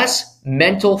has less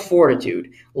mental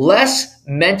fortitude, less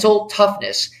mental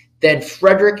toughness than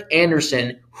Frederik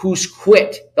Andersen, who's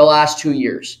quit the last 2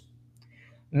 years.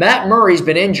 Matt Murray's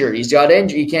been injured. He's got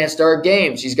injured. He can't start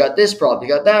games. He's got this problem. He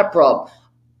got that problem.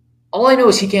 All I know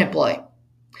is he can't play.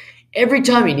 Every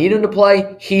time you need him to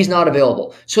play, he's not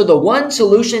available. So the one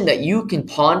solution that you can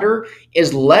ponder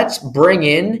is let's bring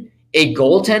in a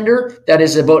goaltender that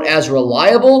is about as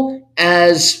reliable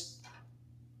as,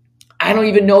 I don't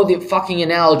even know the fucking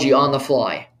analogy on the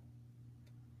fly.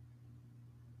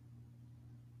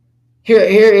 Here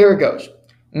it goes.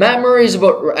 Matt Murray is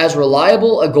about as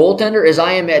reliable a goaltender as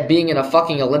I am at being in a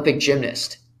fucking Olympic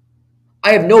gymnast.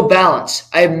 I have no balance.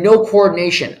 I have no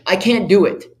coordination. I can't do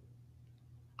it.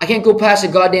 I can't go past a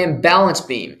goddamn balance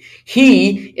beam.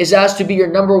 He is asked to be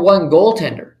your number one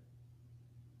goaltender.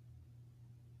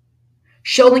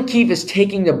 Sheldon Keefe is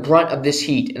taking the brunt of this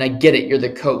heat, and I get it. You're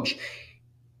the coach.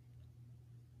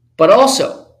 But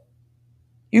also,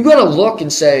 you got to look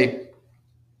and say,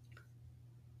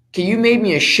 okay, you made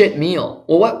me a shit meal.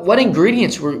 Well, what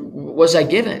ingredients was I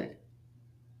given?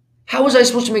 How was I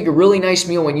supposed to make a really nice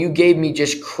meal when you gave me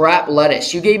just crap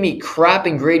lettuce? You gave me crap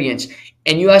ingredients,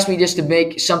 and you asked me just to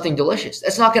make something delicious.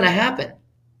 That's not going to happen.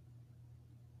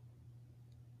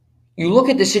 You look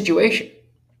at the situation.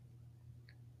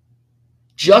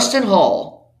 Justin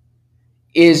Holl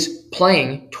is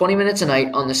playing 20 minutes a night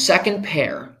on the second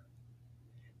pair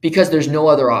because there's no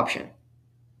other option.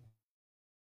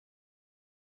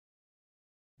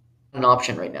 An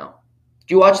option right now.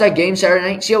 Did you watch that game Saturday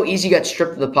night? See how easy he got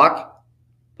stripped of the puck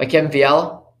by Kevin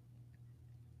Fiala?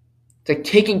 It's like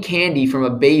taking candy from a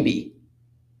baby.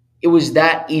 It was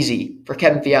that easy for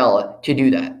Kevin Fiala to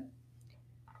do that.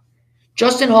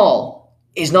 Justin Holl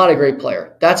is not a great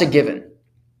player. That's a given.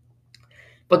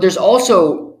 But there's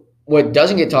also, what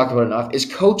doesn't get talked about enough, is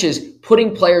coaches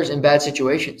putting players in bad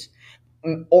situations.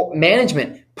 Or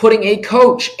management putting a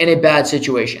coach in a bad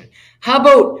situation. How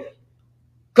about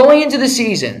going into the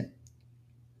season,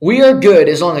 we are good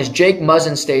as long as Jake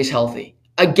Muzzin stays healthy.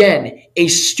 Again, a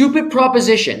stupid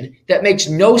proposition that makes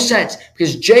no sense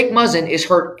because Jake Muzzin is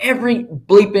hurt every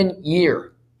bleeping year.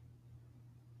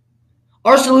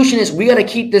 Our solution is we got to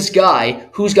keep this guy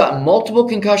who's got multiple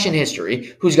concussion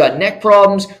history, who's got neck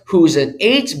problems, who's an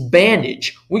 8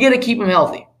 bandage. We got to keep him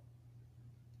healthy.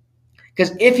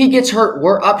 Because if he gets hurt,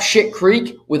 we're up shit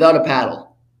creek without a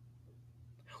paddle.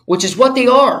 Which is what they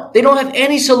are. They don't have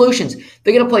any solutions.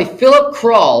 They're going to play Philip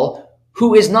Kral,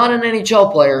 who is not an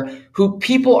NHL player, who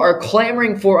people are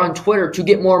clamoring for on Twitter to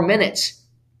get more minutes.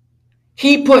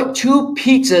 He put 2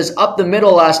 pizzas up the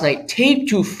middle last night, tape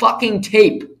to fucking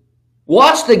tape.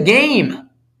 Watch the game.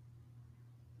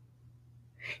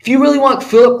 If you really want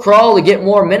Philip Kral to get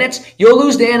more minutes, you'll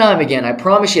lose to Anaheim again. I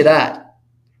promise you that.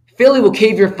 Philly will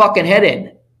cave your fucking head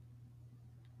in.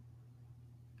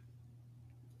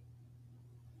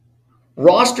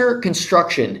 Roster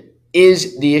construction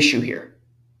is the issue here.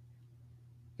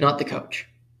 Not the coach.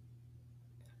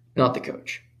 Not the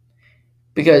coach.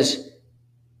 Because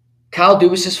Kyle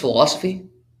Dubas' philosophy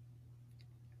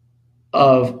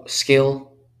of skill,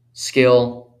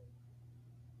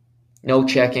 no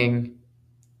checking,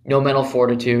 no mental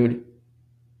fortitude.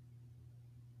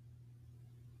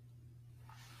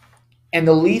 And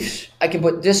the Leafs, I can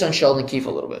put this on Sheldon Keefe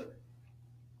a little bit.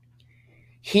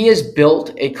 He has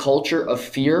built a culture of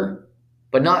fear,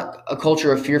 but not a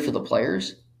culture of fear for the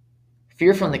players.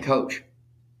 Fear from the coach.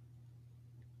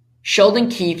 Sheldon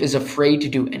Keefe is afraid to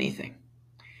do anything.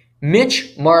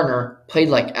 Mitch Marner played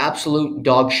like absolute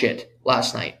dog shit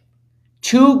last night.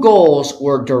 2 goals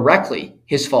were directly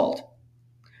his fault.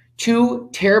 2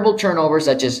 terrible turnovers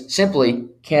that just simply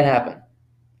can't happen.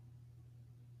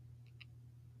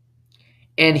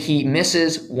 And he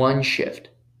misses 1 shift.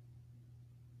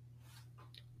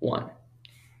 1.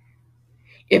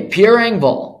 If Pierre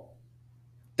Engvall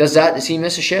does he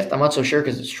miss a shift? I'm not so sure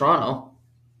because it's Toronto.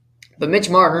 But Mitch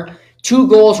Marner, 2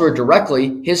 goals were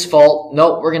directly his fault.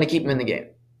 No, we're going to keep him in the game.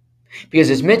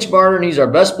 Because it's Mitch Marner and he's our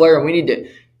best player and we need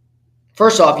to...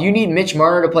 First off, you need Mitch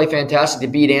Marner to play fantastic to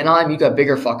beat Anaheim. You got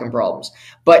bigger fucking problems.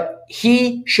 But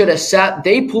he should have sat...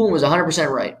 Dave Poulin was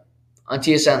 100% right on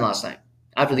TSN last night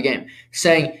after the game,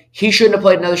 saying he shouldn't have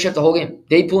played another shift the whole game.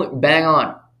 Dave Poulin, bang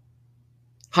on.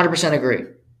 100% agree.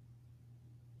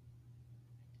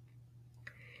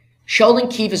 Sheldon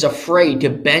Keefe is afraid to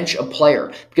bench a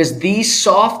player because these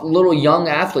soft little young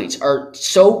athletes are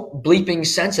so bleeping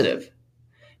sensitive.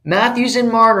 Matthews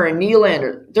and Marner and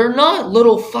Nylander, they're not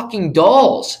little fucking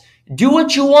dolls. Do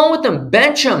what you want with them.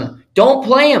 Bench them. Don't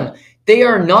play them. They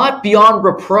are not beyond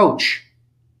reproach.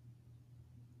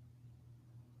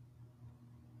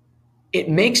 It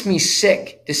makes me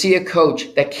sick to see a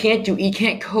coach that he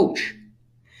can't coach.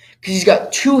 Because he's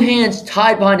got 2 hands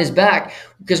tied behind his back.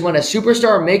 Because when a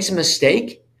superstar makes a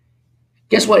mistake,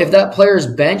 Guess what? If that player is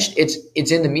benched, it's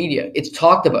in the media. It's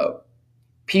talked about.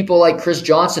 People like Chris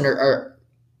Johnson are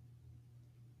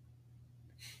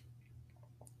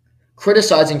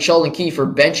criticizing Sheldon Keefe for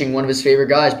benching one of his favorite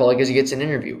guys, probably because he gets an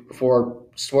interview before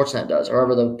Sportsnet does, or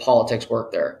however the politics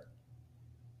work there.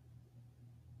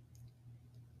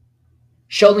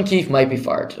 Sheldon Keefe might be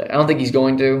fired today. I don't think he's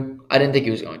going to. I didn't think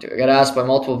he was going to. I got asked by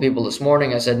multiple people this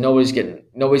morning. I said nobody's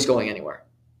going anywhere.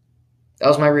 That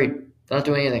was my read. They're not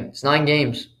doing anything. It's 9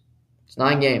 games. It's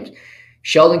 9 games.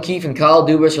 Sheldon Keefe and Kyle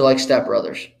Dubas are like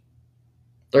stepbrothers.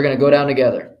 They're going to go down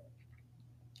together.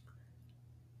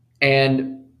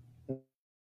 And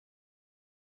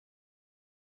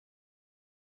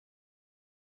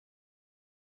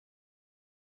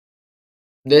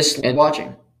this and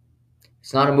watching.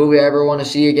 It's not a movie I ever want to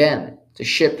see again. It's a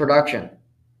shit production.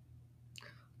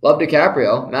 Love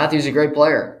DiCaprio. Matthew's a great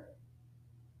player.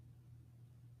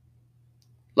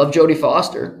 Love Jodie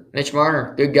Foster. Mitch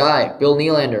Marner, good guy. Bill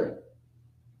Nylander.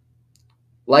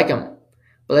 Like him.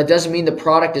 But that doesn't mean the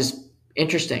product is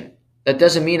interesting. That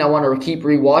doesn't mean I want to keep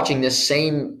rewatching this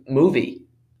same movie.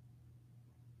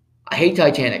 I hate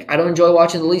Titanic. I don't enjoy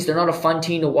watching the Leafs. They're not a fun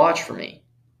team to watch for me.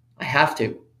 I have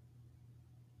to.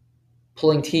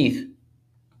 Pulling teeth.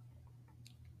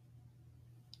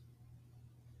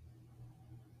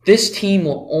 This team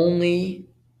will only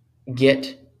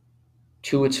get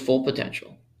to its full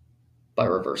potential by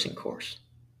reversing course.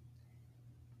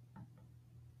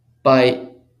 By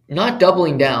not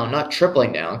doubling down, not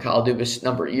tripling down Kyle Dubas'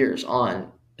 number of years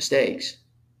on mistakes,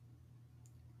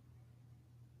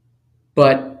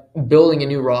 but building a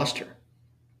new roster.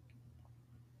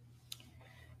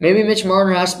 Maybe Mitch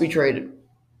Marner has to be traded.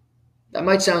 That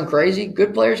might sound crazy.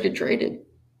 Good players get traded.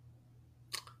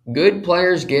 Good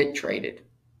players get traded.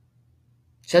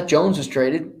 Seth Jones was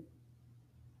traded.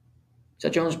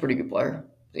 Seth Jones is a pretty good player.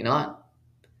 Is he not?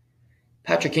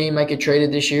 Patrick Kane might get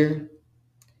traded this year.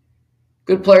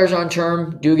 Good players on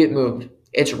term do get moved.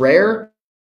 It's rare,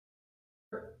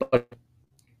 but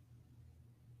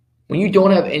when you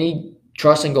don't have any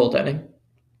trust in goaltending,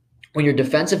 when your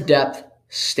defensive depth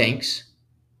stinks,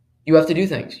 you have to do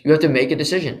things. You have to make a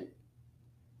decision.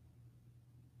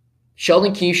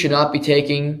 Sheldon Keefe should not be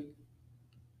taking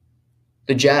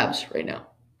the jabs right now.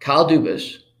 Kyle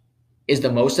Dubas is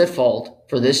the most at fault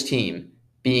for this team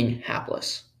being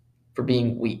hapless, for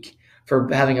being weak, for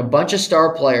having a bunch of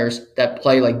star players that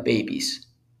play like babies.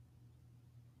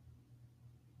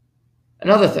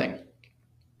 Another thing,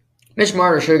 Mitch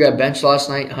Marner should have got benched last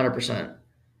night, 100%.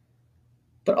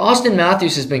 But Austin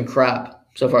Matthews has been crap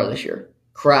so far this year.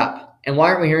 Crap. And why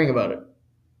aren't we hearing about it?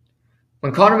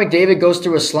 When Connor McDavid goes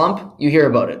through a slump, you hear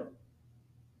about it.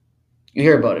 You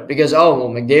hear about it because,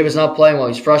 McDavid's not playing well.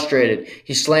 He's frustrated.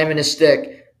 He's slamming his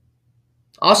stick.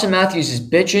 Austin Matthews is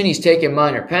bitching. He's taking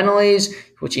minor penalties,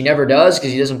 which he never does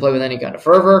because he doesn't play with any kind of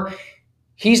fervor.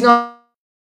 He's not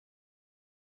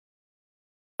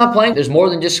playing. There's more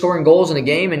than just scoring goals in a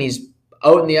game, and he's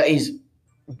he's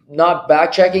not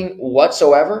back-checking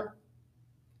whatsoever.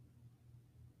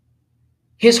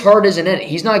 His heart isn't in it.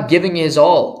 He's not giving his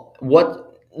all.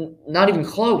 Not even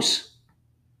close.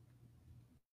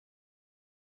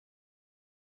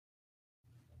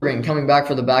 Coming back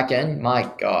for the back end,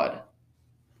 my God.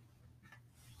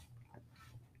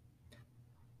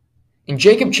 And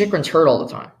Jacob Chychrun's hurt all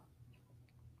the time.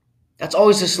 That's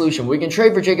always the solution. We can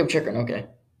trade for Jacob Chychrun.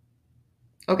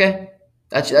 Okay.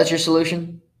 That's your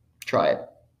solution? Try it.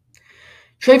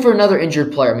 Trade for another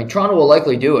injured player. I mean, Toronto will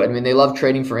likely do it. I mean, they love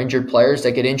trading for injured players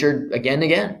that get injured again and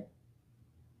again.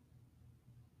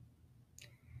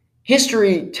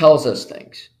 History tells us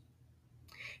things.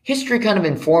 History kind of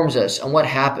informs us on what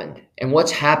happened and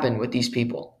what's happened with these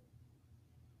people.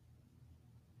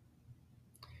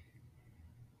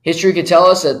 History could tell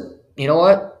us that, you know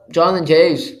what? Jonathan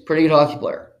Toews, pretty good hockey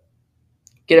player.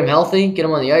 Get him healthy, get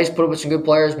him on the ice, put up with some good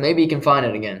players. Maybe he can find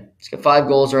it again. He's got 5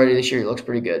 goals already this year. He looks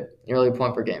pretty good. Nearly a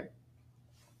point per game.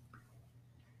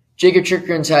 Jacob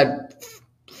Chychrun's had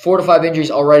 4 to 5 injuries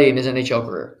already in his NHL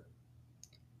career.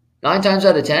 9 times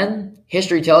out of 10,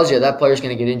 history tells you that player's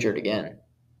going to get injured again.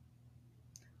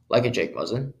 Like a Jake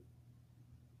Muzzin.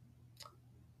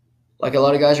 Like a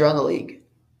lot of guys around the league.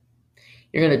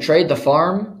 You're going to trade the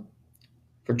farm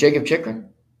for Jacob Chychrun?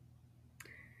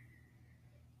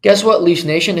 Guess what, Leafs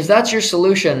Nation? If that's your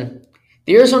solution,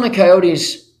 the Arizona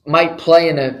Coyotes might play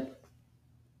in a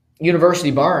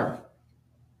university barn.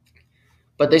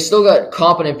 But they still got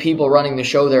competent people running the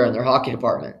show there in their hockey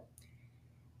department.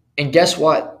 And guess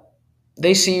what?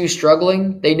 They see you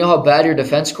struggling. They know how bad your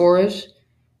defense core is.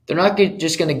 They're not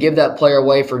just going to give that player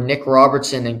away for Nick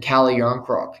Robertson and Calle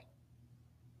Jarnkrok.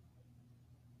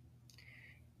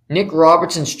 Nick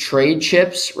Robertson's trade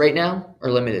chips right now are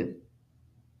limited.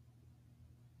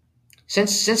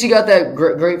 Since he got that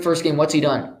great first game, what's he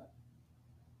done?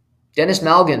 Dennis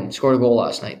Malgin scored a goal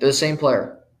last night. They're the same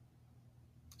player.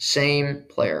 Same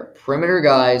player. Perimeter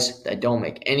guys that don't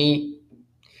make any...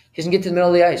 He doesn't get to the middle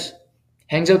of the ice.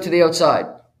 Hangs out to the outside.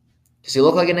 Does he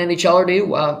look like an NHLer to you?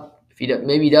 Well,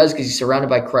 maybe he does because he's surrounded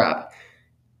by crap.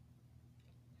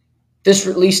 This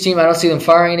Leafs team, I don't see them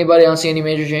firing anybody. I don't see any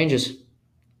major changes.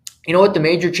 You know what the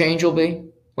major change will be?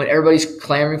 When everybody's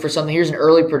clamoring for something. Here's an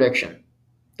early prediction.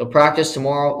 They'll practice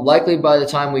tomorrow. Likely by the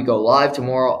time we go live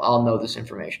tomorrow, I'll know this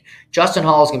information. Justin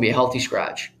Hall is going to be a healthy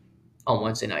scratch on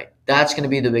Wednesday night. That's going to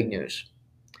be the big news.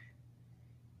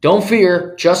 Don't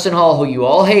fear, Justin Hall, who you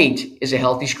all hate, is a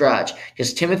healthy scratch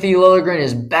because Timothy Liljegren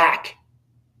is back.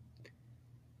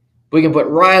 We can put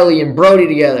Riley and Brody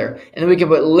together, and then we can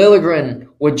put Liljegren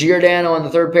with Giordano on the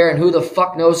third pair, and who the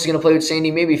fuck knows is going to play with Sandy?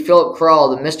 Maybe Philip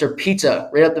Kral, the Mr. Pizza,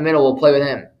 right up the middle, will play with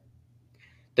him.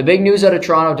 The big news out of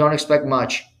Toronto, don't expect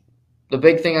much. The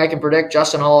big thing I can predict,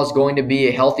 Justin Hall is going to be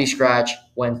a healthy scratch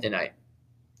Wednesday night.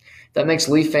 If that makes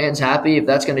Leaf fans happy, if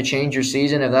that's going to change your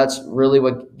season, if that's really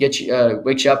what gets you,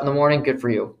 wakes you up in the morning, good for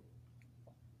you.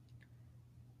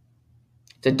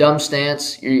 It's a dumb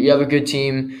stance. You have a good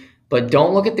team, but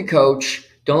don't look at the coach.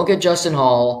 Don't look at Justin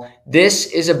Hall. This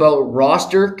is about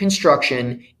roster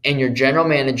construction and your general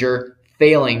manager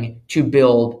failing to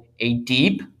build a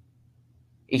deep,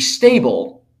 a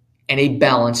stable, and a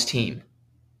balanced team.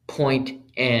 Point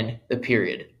and the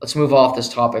period. Let's move off this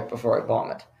topic before I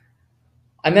vomit.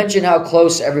 I mentioned how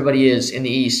close everybody is in the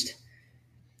East.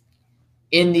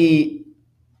 In the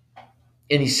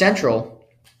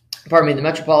the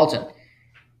Metropolitan,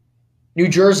 New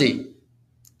Jersey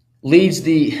leads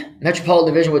the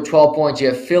Metropolitan Division with 12 points. You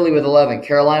have Philly with 11,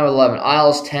 Carolina with 11,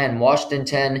 Isles 10, Washington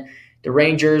 10. The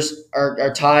Rangers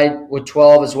are tied with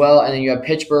 12 as well, and then you have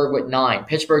Pittsburgh with 9.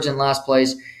 Pittsburgh's in last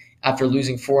place after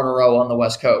losing 4 in a row on the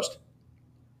West Coast.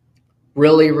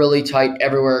 Really, really tight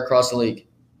everywhere across the league.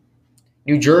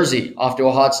 New Jersey off to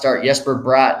a hot start. Jesper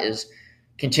Bratt is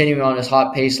continuing on his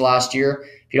hot pace last year.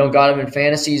 If you don't got him in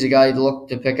fantasy, he's a guy you look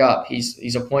to pick up.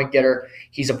 He's a point getter.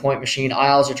 He's a point machine.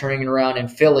 Isles are turning it around.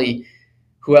 And Philly,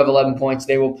 who have 11 points,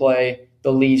 they will play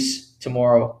the Leafs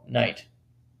tomorrow night.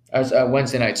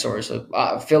 Wednesday night, sorry. So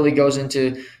Philly goes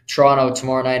into Toronto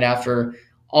tomorrow night after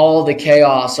all the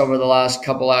chaos over the last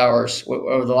couple hours,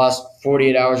 over the last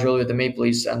 48 hours really with the Maple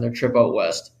Leafs and their trip out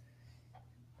west.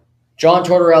 John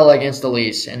Tortorella against the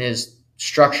Leafs and his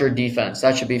structured defense.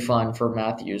 That should be fun for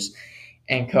Matthews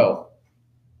and co.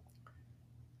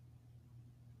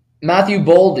 Matthew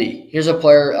Boldy. Here's a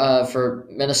player for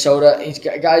Minnesota. He's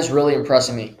guy's really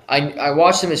impressing me. I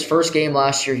watched him his first game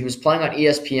last year. He was playing on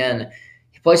ESPN.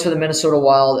 He plays for the Minnesota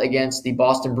Wild against the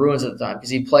Boston Bruins at the time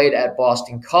because he played at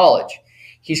Boston College.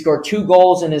 He scored 2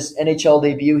 goals in his NHL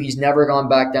debut. He's never gone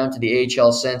back down to the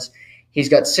AHL since. He's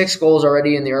got 6 goals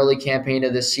already in the early campaign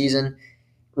of this season.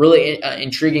 Really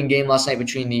intriguing game last night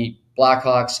between the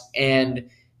Blackhawks and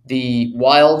the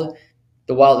Wild.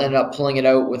 The Wild ended up pulling it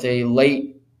out with a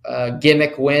late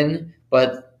gimmick win,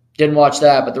 but didn't watch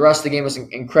that. But the rest of the game was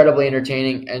incredibly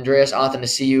entertaining. Andreas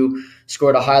Athanasiou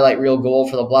scored a highlight reel goal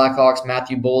for the Blackhawks.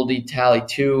 Matthew Boldy tallied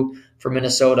 2 for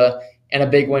Minnesota, and a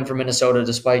big win for Minnesota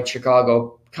despite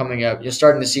Chicago coming out,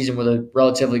 starting the season with a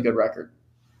relatively good record.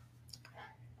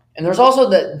 And there's also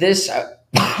this.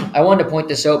 I wanted to point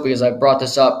this out because I brought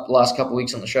this up the last couple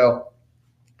weeks on the show.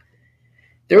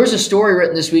 There was a story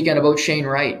written this weekend about Shane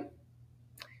Wright. It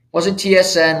wasn't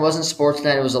TSN, wasn't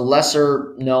Sportsnet. It was a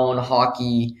lesser-known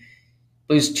hockey.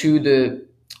 It was to the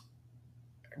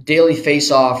Daily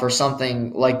Face-Off or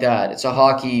something like that. It's a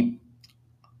hockey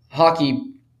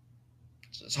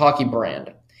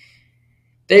brand.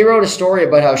 They wrote a story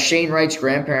about how Shane Wright's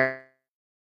grandparents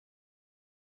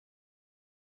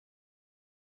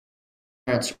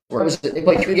they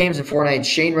played 3 games in 4 nights.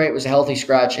 Shane Wright was a healthy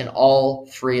scratch in all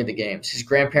 3 of the games. His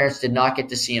grandparents did not get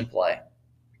to see him play,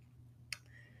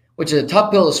 which is a tough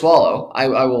pill to swallow.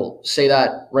 I will say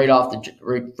that right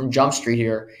from Jump Street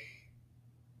here.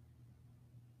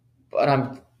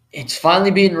 But it's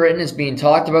finally being written. It's being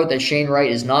talked about that Shane Wright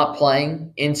is not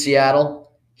playing in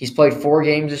Seattle. He's played 4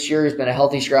 games this year. He's been a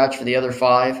healthy scratch for the other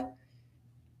 5.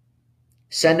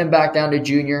 Send him back down to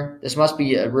junior. This must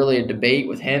be really a debate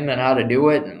with him and how to do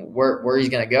it and where he's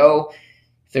going to go.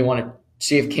 If they want to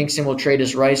see if Kingston will trade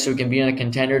his rights so he can be in a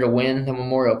contender to win the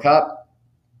Memorial Cup,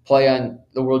 play on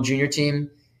the World Junior team.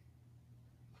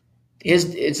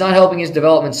 It's not helping his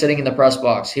development sitting in the press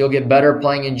box. He'll get better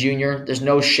playing in junior. There's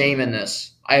no shame in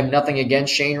this. I have nothing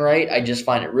against Shane Wright. I just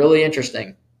find it really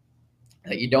interesting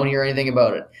that you don't hear anything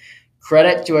about it.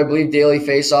 Credit to, I believe, Daily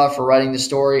Faceoff for writing the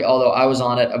story, although I was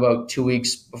on it about 2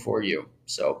 weeks before you.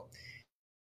 So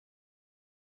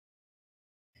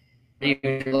you're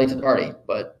late to the party,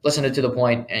 but listen to the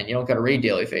point, and you don't got to read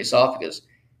Daily Faceoff because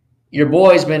your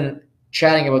boy's been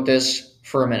chatting about this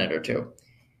for a minute or two.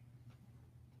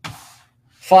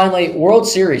 Finally, World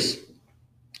Series.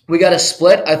 We got a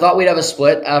split. I thought we'd have a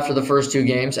split after the first two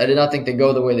games. I did not think they'd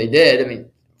go the way they did. I mean,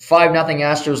 5-0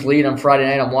 Astros lead on Friday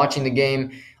night. I'm watching the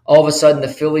game. All of a sudden, the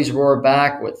Phillies roar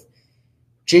back with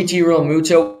JT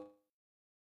Realmuto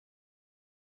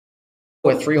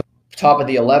with 3 top of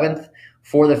the 11th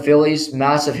for the Phillies.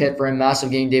 Massive hit for him.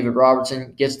 Massive game. David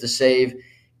Robertson gets the save.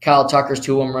 Kyle Tucker's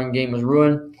 2-home run game was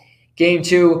ruined. Game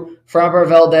 2, Framber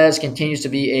Valdez continues to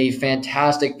be a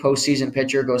fantastic postseason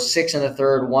pitcher. Goes 6 in the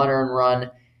third, 1 earned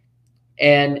run.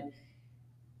 And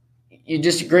you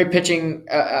just great pitching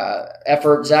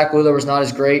effort. Zach Wheeler was not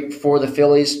as great for the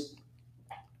Phillies.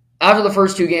 After the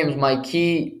first two games, my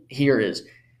key here is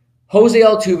Jose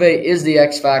Altuve is the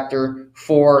X factor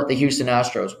for the Houston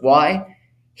Astros. Why?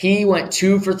 He went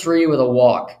 2 for 3 with a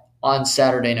walk on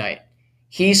Saturday night.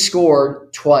 He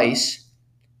scored twice,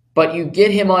 but you get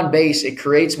him on base, it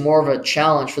creates more of a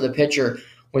challenge for the pitcher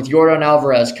with Yordan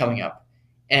Alvarez coming up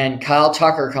and Kyle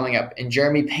Tucker coming up and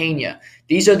Jeremy Pena.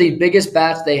 These are the biggest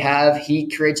bats they have. He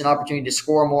creates an opportunity to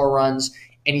score more runs,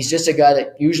 and he's just a guy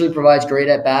that usually provides great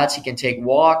at-bats. He can take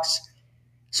walks.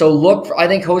 So I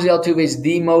think Jose Altuve is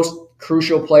the most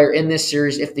crucial player in this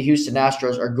series if the Houston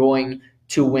Astros are going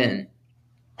to win.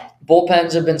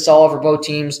 Bullpens have been solid for both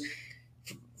teams.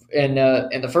 In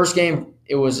the first game,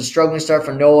 it was a struggling start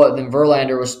for Noah. Then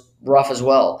Verlander was rough as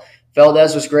well.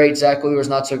 Valdez was great. Zach Wheeler was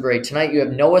not so great. Tonight you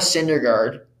have Noah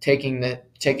Syndergaard taking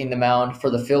the mound for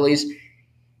the Phillies.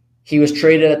 He was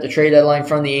traded at the trade deadline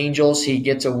from the Angels. He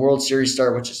gets a World Series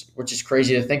start, which is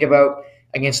crazy to think about,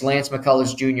 against Lance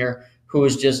McCullers Jr., who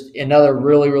is just another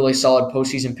really, really solid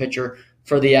postseason pitcher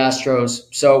for the Astros.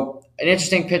 So an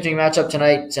interesting pitching matchup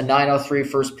tonight. It's a 9:03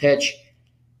 first pitch.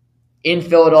 In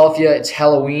Philadelphia, it's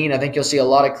Halloween. I think you'll see a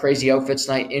lot of crazy outfits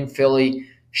tonight in Philly.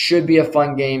 Should be a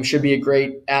fun game. Should be a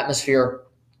great atmosphere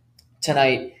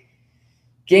tonight.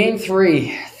 Game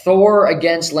 3, Thor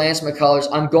against Lance McCullers.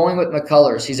 I'm going with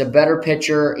McCullers. He's a better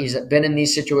pitcher. He's been in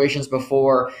these situations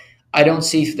before. I don't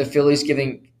see the Phillies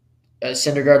giving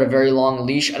Syndergaard a very long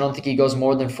leash. I don't think he goes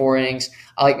more than 4 innings.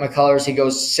 I like McCullers. He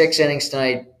goes 6 innings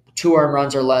tonight, 2 earned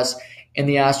runs or less, and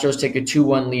the Astros take a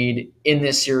 2-1 lead in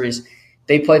this series.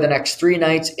 They play the next 3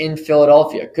 nights in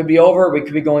Philadelphia. Could be over. We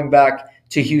could be going back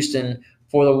to Houston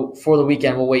for the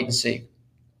weekend. We'll wait and see.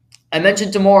 I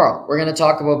mentioned tomorrow we're going to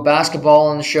talk about basketball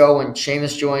on the show when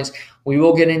Seamus joins. We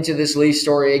will get into this Leaf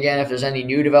story again. If there's any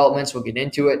new developments, we'll get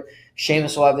into it.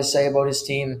 Seamus will have to say about his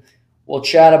team. We'll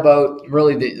chat about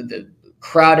really the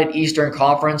crowded Eastern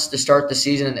Conference to start the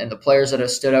season and the players that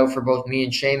have stood out for both me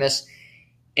and Seamus.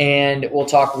 And we'll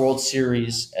talk World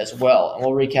Series as well. And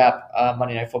we'll recap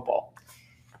Monday Night Football.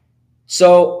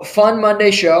 So, fun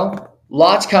Monday show.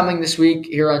 Lots coming this week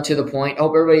here on To The Point.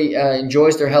 Hope everybody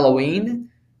enjoys their Halloween.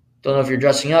 Don't know if you're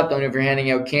dressing up. Don't know if you're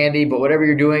handing out candy. But whatever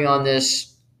you're doing on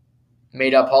this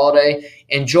made-up holiday,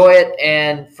 enjoy it.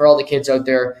 And for all the kids out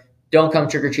there, don't come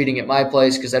trick-or-treating at my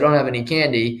place because I don't have any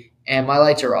candy and my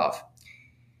lights are off.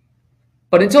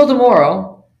 But until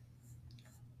tomorrow,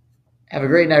 have a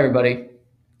great night, everybody.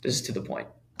 This is To The Point.